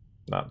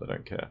 Nah, they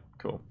don't care.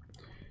 Cool.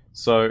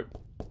 So,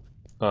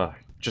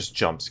 just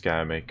jump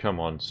scare me. Come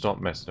on, stop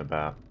messing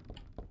about.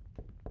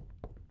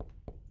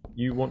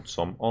 You want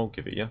some? I'll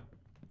give it you.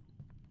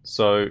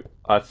 So,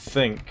 I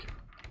think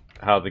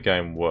how the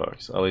game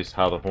works, at least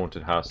how the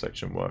haunted house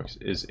section works,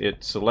 is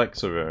it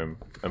selects a room,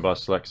 and by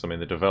selects I mean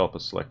the developer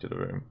selected a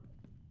room.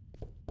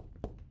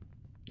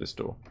 This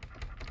door.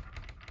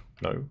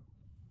 No.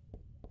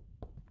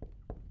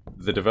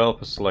 The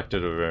developer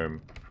selected a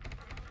room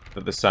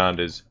that the sound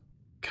is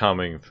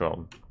coming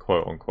from,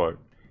 quote unquote,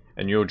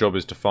 and your job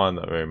is to find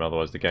that room,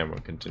 otherwise the game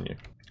won't continue.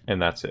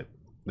 And that's it.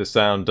 The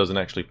sound doesn't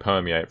actually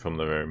permeate from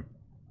the room,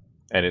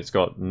 and it's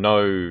got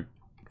no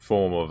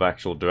form of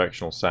actual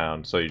directional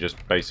sound, so you just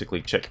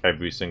basically check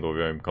every single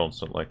room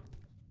constantly.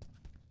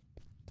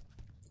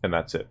 And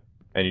that's it.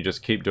 And you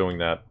just keep doing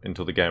that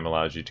until the game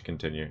allows you to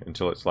continue.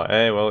 Until it's like,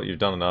 hey, well, you've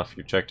done enough,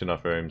 you've checked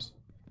enough rooms,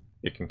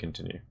 it can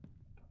continue.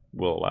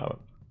 We'll allow it.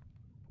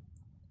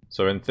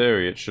 So in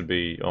theory, it should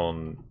be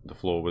on the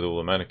floor with all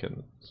the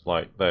mannequins.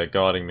 Like, they're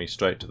guiding me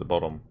straight to the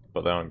bottom,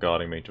 but they aren't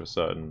guiding me to a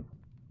certain...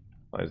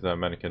 Like, is there a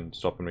mannequin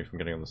stopping me from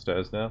getting on the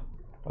stairs now?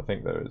 I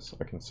think there is.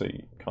 I can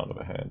see kind of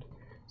a hand.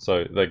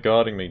 So they're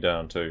guiding me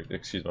down to,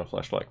 excuse my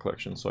flashlight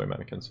collection, sorry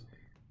mannequins,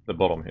 the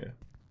bottom here.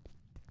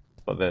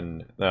 But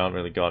then they aren't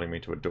really guiding me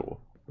to a door.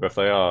 Or if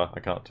they are, I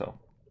can't tell.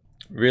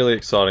 Really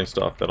exciting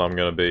stuff that I'm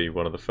going to be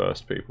one of the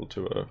first people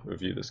to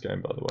review this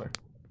game, by the way.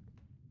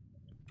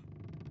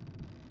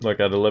 Like,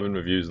 I had 11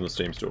 reviews on the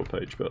Steam store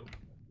page, but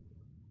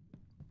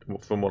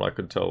from what I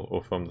could tell,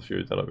 or from the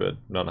few that I read,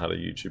 none had a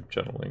YouTube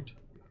channel linked.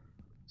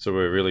 So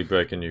we're really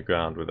breaking new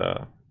ground with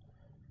our,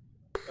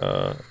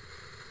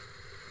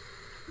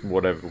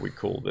 whatever we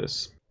call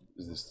this.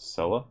 Is this the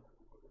cellar?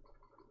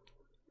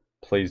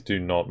 Please do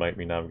not make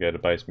me navigate a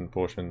basement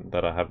portion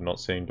that I have not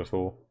seen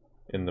before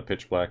in the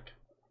pitch black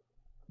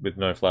with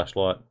no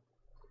flashlight.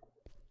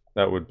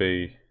 That would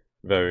be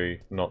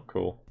very not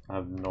cool. I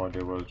have no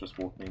idea what I was just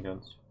walking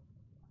against.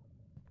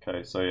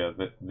 Okay, so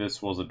yeah,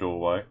 this was a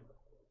doorway.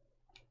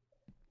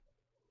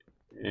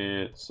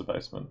 It's a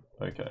basement.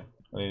 Okay.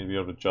 I need to be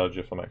able to judge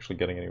if I'm actually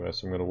getting anywhere,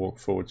 so I'm going to walk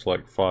forwards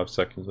like 5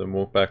 seconds and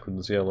walk backwards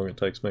and see how long it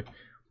takes me.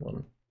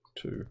 1,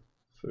 2,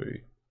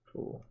 3,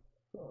 4,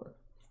 5.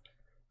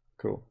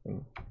 Cool.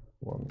 And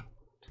 1,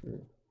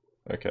 2.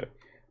 Okay.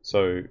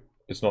 So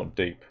it's not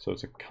deep, so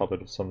it's a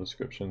cupboard of some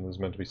description. There's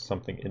meant to be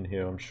something in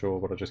here, I'm sure,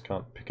 but I just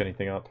can't pick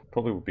anything up.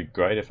 Probably would be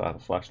great if I had a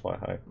flashlight,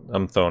 hey?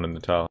 I'm throwing in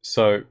the towel.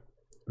 So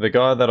the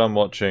guy that I'm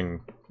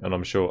watching, and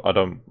I'm sure I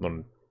don't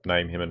want to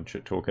name him and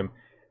shit talk him,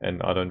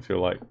 and I don't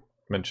feel like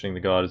mentioning the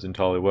guide is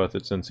entirely worth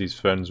it since he's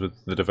friends with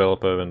the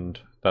developer and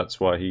that's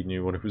why he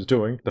knew what he was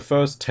doing. The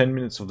first 10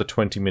 minutes of the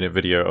 20-minute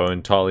video are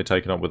entirely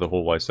taken up with the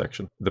hallway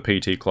section, the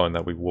PT clone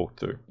that we walked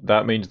through.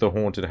 That means the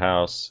haunted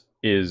house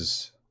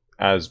is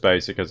as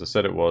basic as I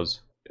said it was.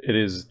 It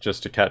is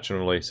just a catch and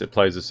release. It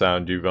plays a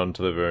sound, you run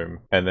to the room,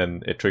 and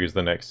then it triggers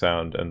the next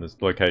sound and the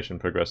location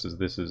progresses.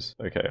 This is...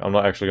 okay, I'm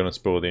not actually going to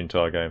spoil the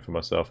entire game for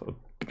myself.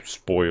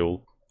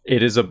 Spoil.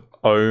 It is a...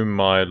 oh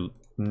my...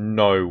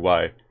 no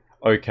way.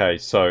 Okay,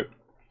 so...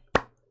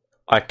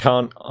 I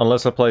can't,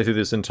 unless I play through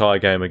this entire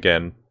game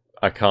again,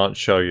 I can't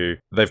show you.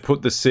 They've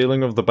put the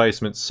ceiling of the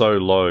basement so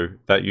low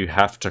that you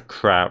have to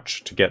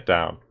crouch to get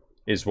down,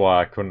 is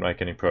why I couldn't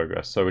make any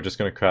progress. So we're just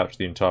going to crouch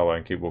the entire way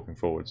and keep walking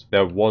forwards.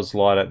 There was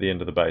light at the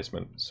end of the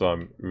basement, so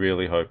I'm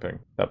really hoping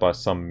that by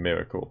some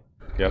miracle...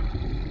 Yep.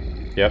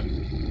 Yep.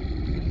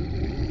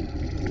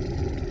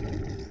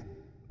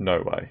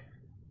 No way.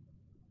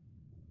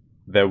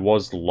 There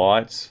was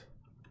light.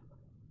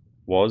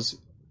 Was...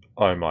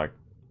 oh my...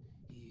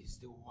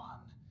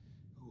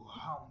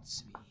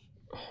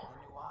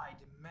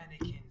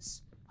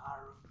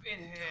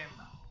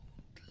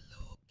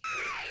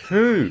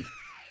 Who?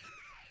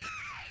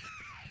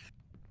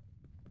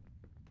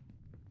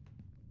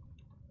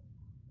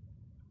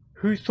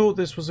 Who thought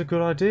this was a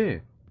good idea?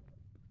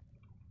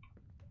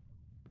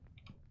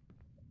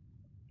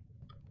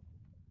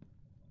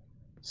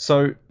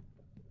 So,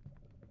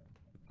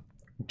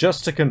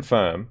 just to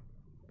confirm,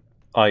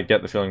 I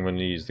get the feeling when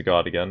you use the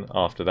guard again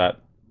after that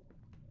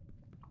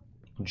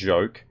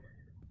joke,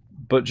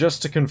 but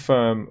just to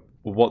confirm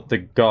what the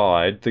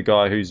guy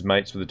who's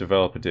mates with the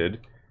developer did,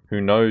 who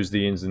knows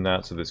the ins and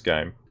outs of this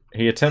game,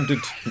 he attempted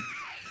to...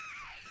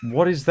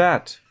 What is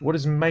that? What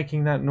is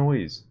making that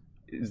noise?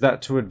 Is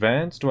that too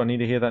advanced? Do I need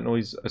to hear that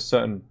noise a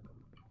certain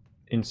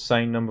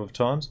insane number of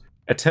times?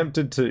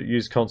 Attempted to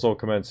use console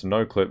commands to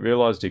no-clip,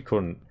 realized he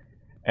couldn't,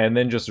 and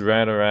then just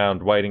ran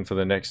around waiting for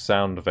the next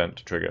sound event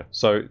to trigger.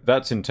 So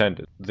that's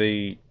intended.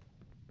 The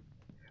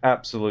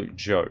absolute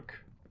joke.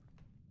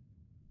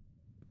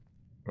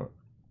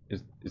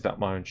 Is that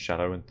my own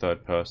shadow in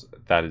third person?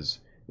 That is...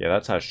 Yeah,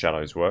 that's how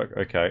shadows work.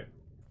 Okay.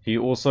 He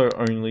also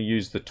only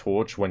used the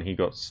torch when he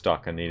got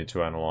stuck and needed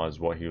to analyze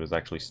what he was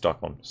actually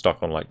stuck on.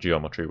 Stuck on, like,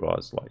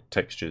 geometry-wise, like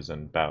textures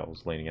and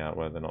barrels leaning out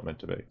where they're not meant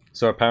to be.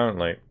 So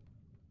apparently,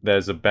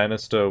 there's a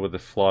banister with a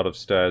flight of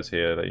stairs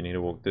here that you need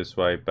to walk this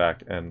way,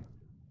 back, and...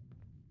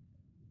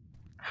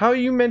 How are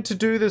you meant to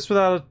do this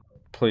without a...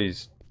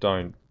 Please,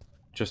 don't.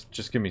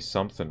 Just give me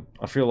something.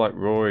 I feel like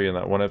Rory in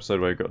that one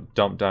episode where he got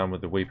dumped down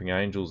with the Weeping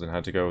Angels and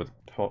had to go with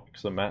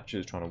pox and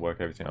matches trying to work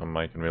everything. I'm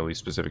making really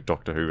specific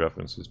Doctor Who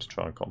references to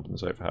try and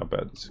compensate for how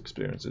bad this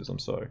experience is. I'm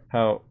sorry.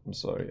 I'm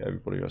sorry,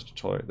 everybody has to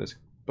tolerate this.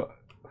 But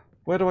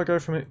where do I go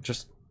from it?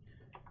 Just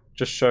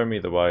show me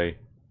the way,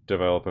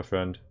 developer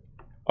friend.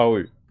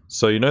 Oh,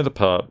 so you know the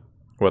part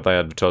where they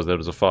advertised there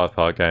was a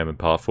 5-part game and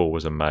part 4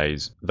 was a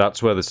maze.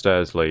 That's where the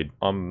stairs lead.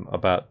 I'm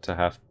about to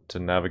have to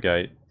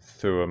navigate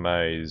through a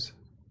maze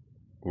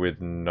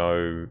with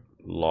no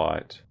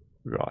light.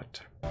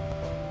 Right.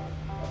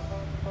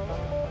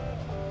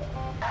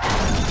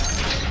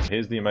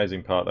 Here's the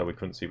amazing part that we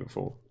couldn't see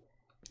before.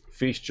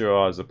 Feast your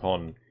eyes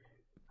upon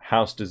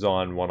House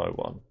Design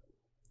 101.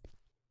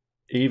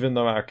 Even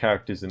though our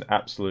character's an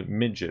absolute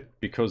midget,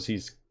 because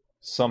he's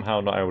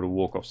somehow not able to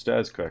walk off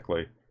stairs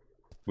correctly,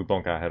 we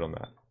bonk our head on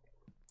that.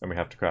 And we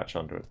have to crouch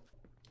under it.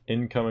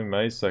 Incoming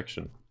maze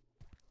section.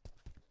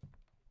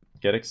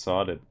 Get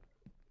excited.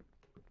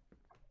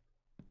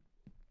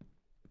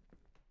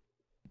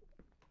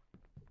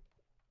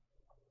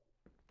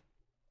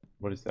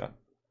 What is that?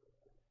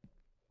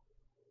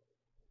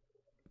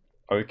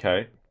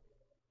 Okay.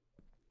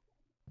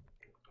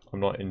 I'm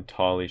not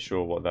entirely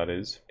sure what that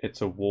is. It's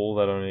a wall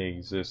that only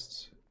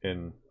exists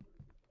in...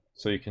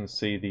 So you can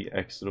see the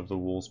exit of the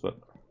walls, but...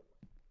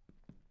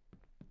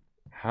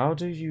 How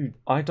do you...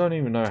 I don't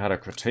even know how to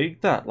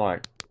critique that,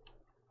 like...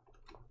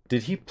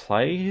 Did he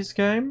play his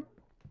game?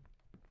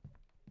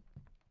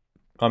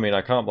 I mean,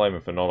 I can't blame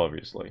him for not,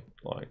 obviously.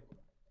 Like...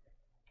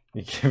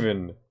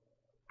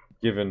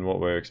 Given what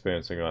we're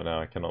experiencing right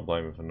now, I cannot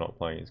blame him for not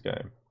playing his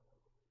game.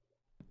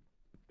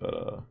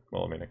 But,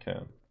 well, I mean, I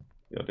can.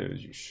 The idea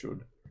is you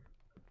should.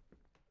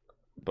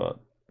 But,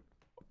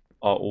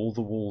 are all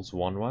the walls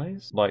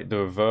one-ways? Like, the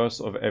reverse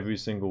of every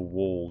single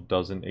wall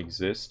doesn't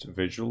exist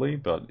visually,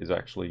 but is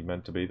actually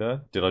meant to be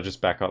there? Did I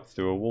just back up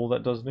through a wall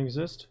that doesn't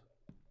exist?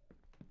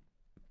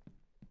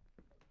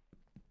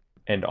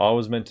 And I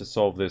was meant to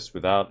solve this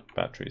without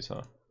batteries,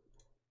 huh?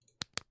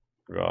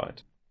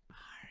 Right.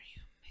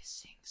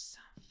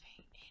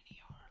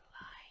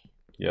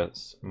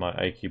 Yes, my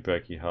achy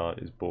breaky heart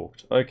is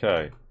balked.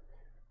 Okay.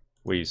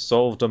 We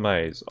solved a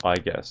maze, I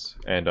guess,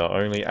 and I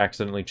only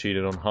accidentally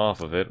cheated on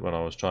half of it when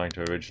I was trying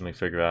to originally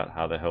figure out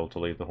how the hell to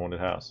leave the haunted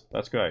house.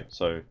 That's great.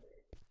 So,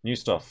 new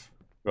stuff.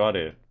 Right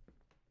here.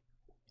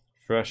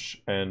 Fresh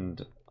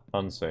and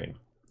unseen.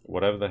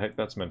 Whatever the heck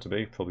that's meant to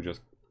be, probably just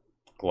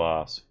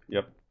glass.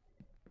 Yep.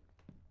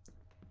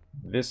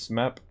 This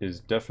map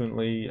is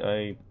definitely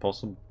a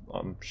possible...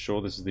 I'm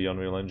sure this is the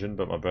Unreal Engine,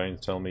 but my brain's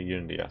telling me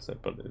Unity asset,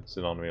 but it's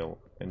an Unreal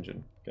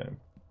Engine game,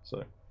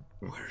 so...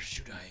 Where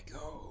should I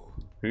go?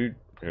 Who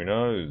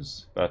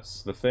knows?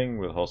 That's the thing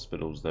with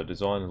hospitals. They're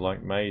designed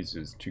like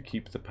mazes to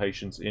keep the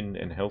patients in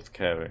and health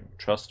caring.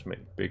 Trust me,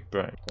 big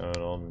brain. Turn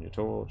on your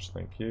torch,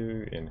 thank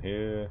you. In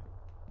here.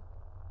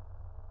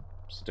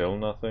 Still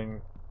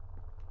nothing.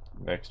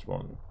 Next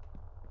one.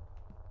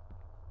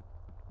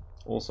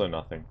 Also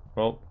nothing.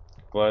 Well,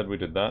 glad we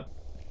did that.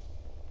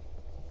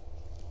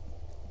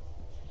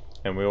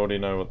 And we already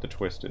know what the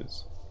twist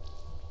is.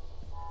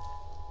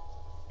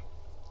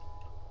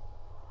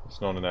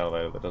 It's not an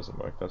elevator that doesn't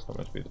work. That's not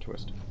meant to be the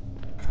twist.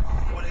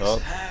 What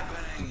is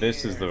happening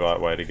this here? is the right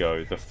way to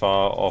go. The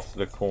far off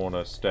the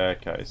corner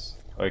staircase.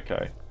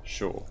 Okay,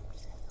 sure.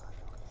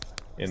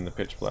 In the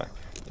pitch black.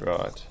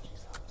 Right.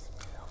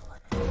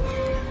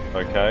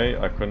 Okay,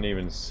 I couldn't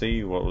even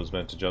see what was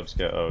meant to jump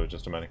scare. Oh,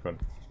 just a mannequin.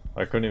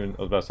 I was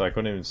about to say, I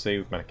couldn't even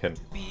see mannequin.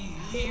 Be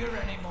here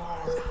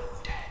anymore.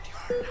 Dead,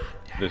 you're not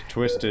dead. The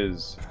twist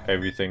is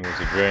everything was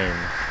a dream,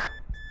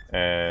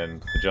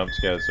 and the jump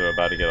scares are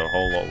about to get a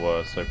whole lot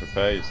worse, so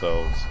prepare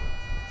yourselves.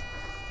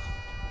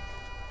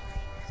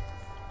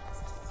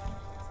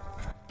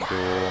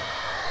 Door.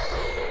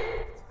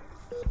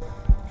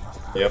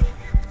 Yep.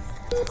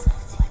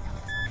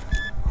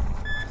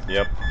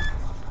 Yep.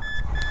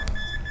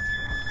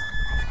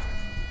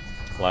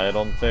 Lay it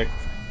on thick.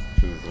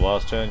 This is the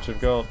last chance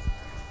you've got.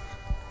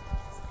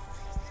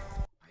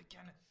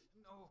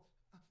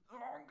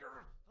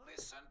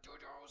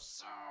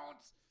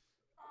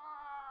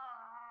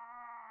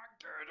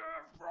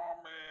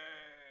 from me!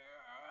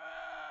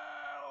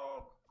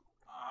 Help!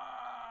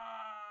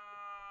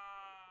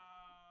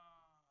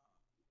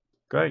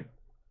 Great.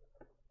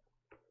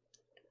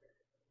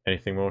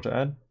 Anything more to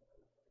add?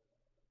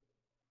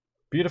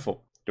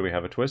 Beautiful. Do we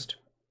have a twist?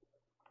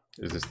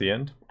 Is this the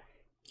end?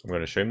 I'm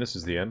going to assume this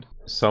is the end.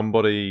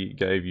 Somebody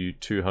gave you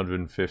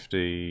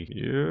 250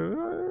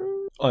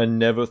 euros. I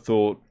never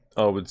thought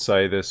I would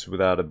say this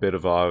without a bit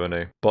of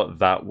irony, but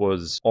that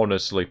was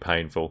honestly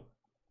painful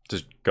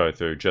to go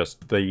through.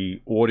 Just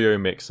the audio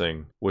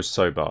mixing was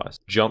so biased.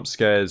 Jump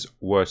scares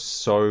were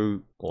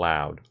so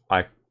loud.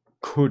 I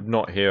could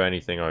not hear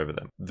anything over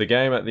them. The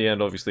game at the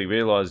end obviously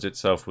realized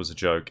itself was a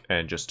joke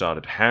and just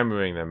started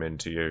hammering them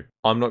into you.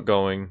 I'm not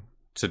going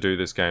to do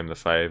this game the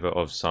favor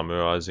of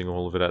summarizing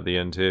all of it at the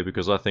end here,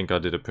 because I think I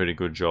did a pretty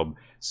good job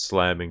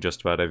slamming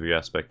just about every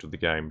aspect of the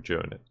game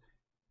during it.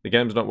 The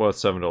game's not worth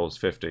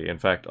 $7.50. In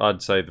fact,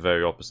 I'd say the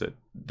very opposite.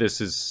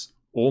 This is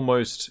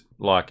almost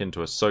likened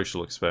to a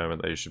social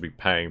experiment that you should be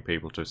paying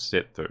people to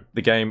sit through.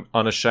 The game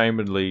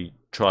unashamedly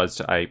tries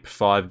to ape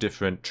 5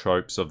 different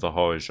tropes of the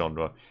horror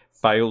genre,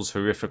 fails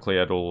horrifically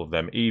at all of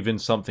them. Even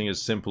something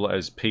as simple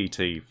as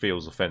PT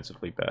feels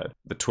offensively bad.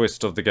 The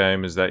twist of the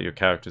game is that your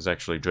character's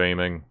actually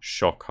dreaming.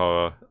 Shock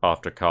horror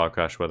after a car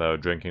crash where they were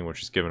drinking,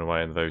 which is given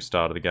away in the very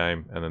start of the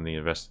game, and then the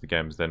rest of the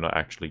game is they're not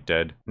actually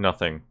dead.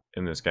 Nothing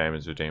in this game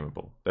is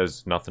redeemable.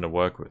 There's nothing to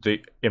work with.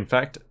 In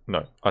fact,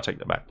 no, I take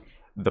that back.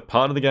 The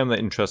part of the game that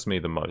interests me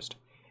the most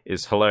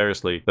is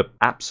hilariously the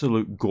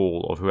absolute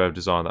gall of whoever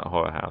designed that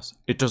horror house.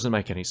 It doesn't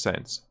make any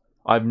sense.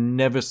 I've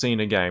never seen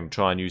a game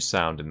try and use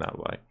sound in that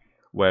way,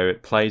 where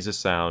it plays a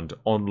sound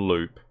on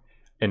loop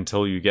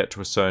until you get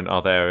to a certain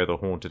other area of the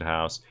haunted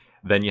house.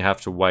 Then you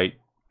have to wait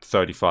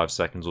 35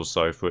 seconds or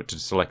so for it to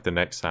select the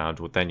next sound,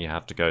 then you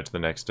have to go to the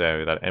next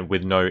area, and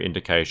with no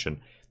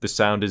indication. The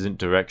sound isn't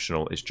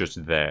directional, it's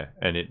just there,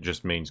 and it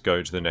just means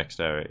go to the next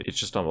area. It's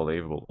just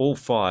unbelievable. All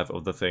 5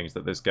 of the things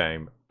that this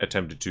game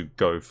attempted to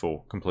go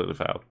for completely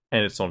failed.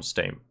 And it's on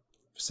Steam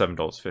for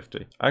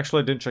 $7.50.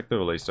 Actually, I didn't check the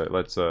release date.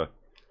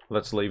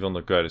 Let's leave on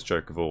the greatest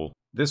joke of all.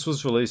 This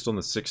was released on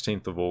the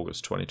 16th of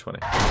August 2020.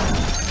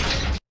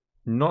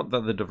 Not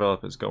that the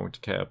developer's going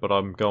to care, but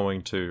I'm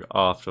going to,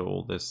 after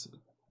all this,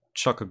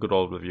 chuck a good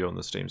old review on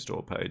the Steam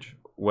store page,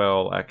 where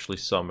I'll actually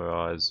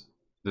summarize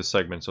the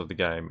segments of the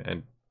game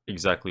and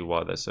exactly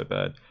why they're so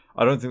bad.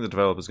 I don't think the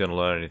developer's going to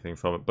learn anything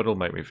from it, but it'll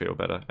make me feel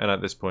better, and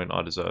at this point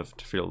I deserve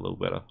to feel a little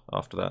better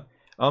after that.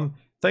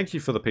 Thank you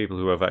for the people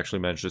who have actually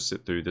managed to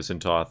sit through this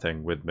entire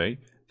thing with me.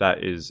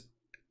 That is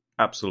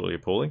absolutely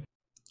appalling.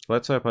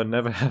 Let's hope I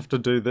never have to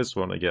do this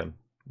one again.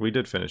 We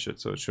did finish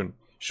it, so it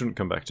shouldn't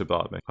come back to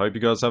bite me. Hope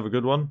you guys have a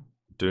good one.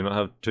 Do not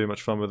have too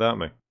much fun without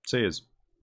me. See yous.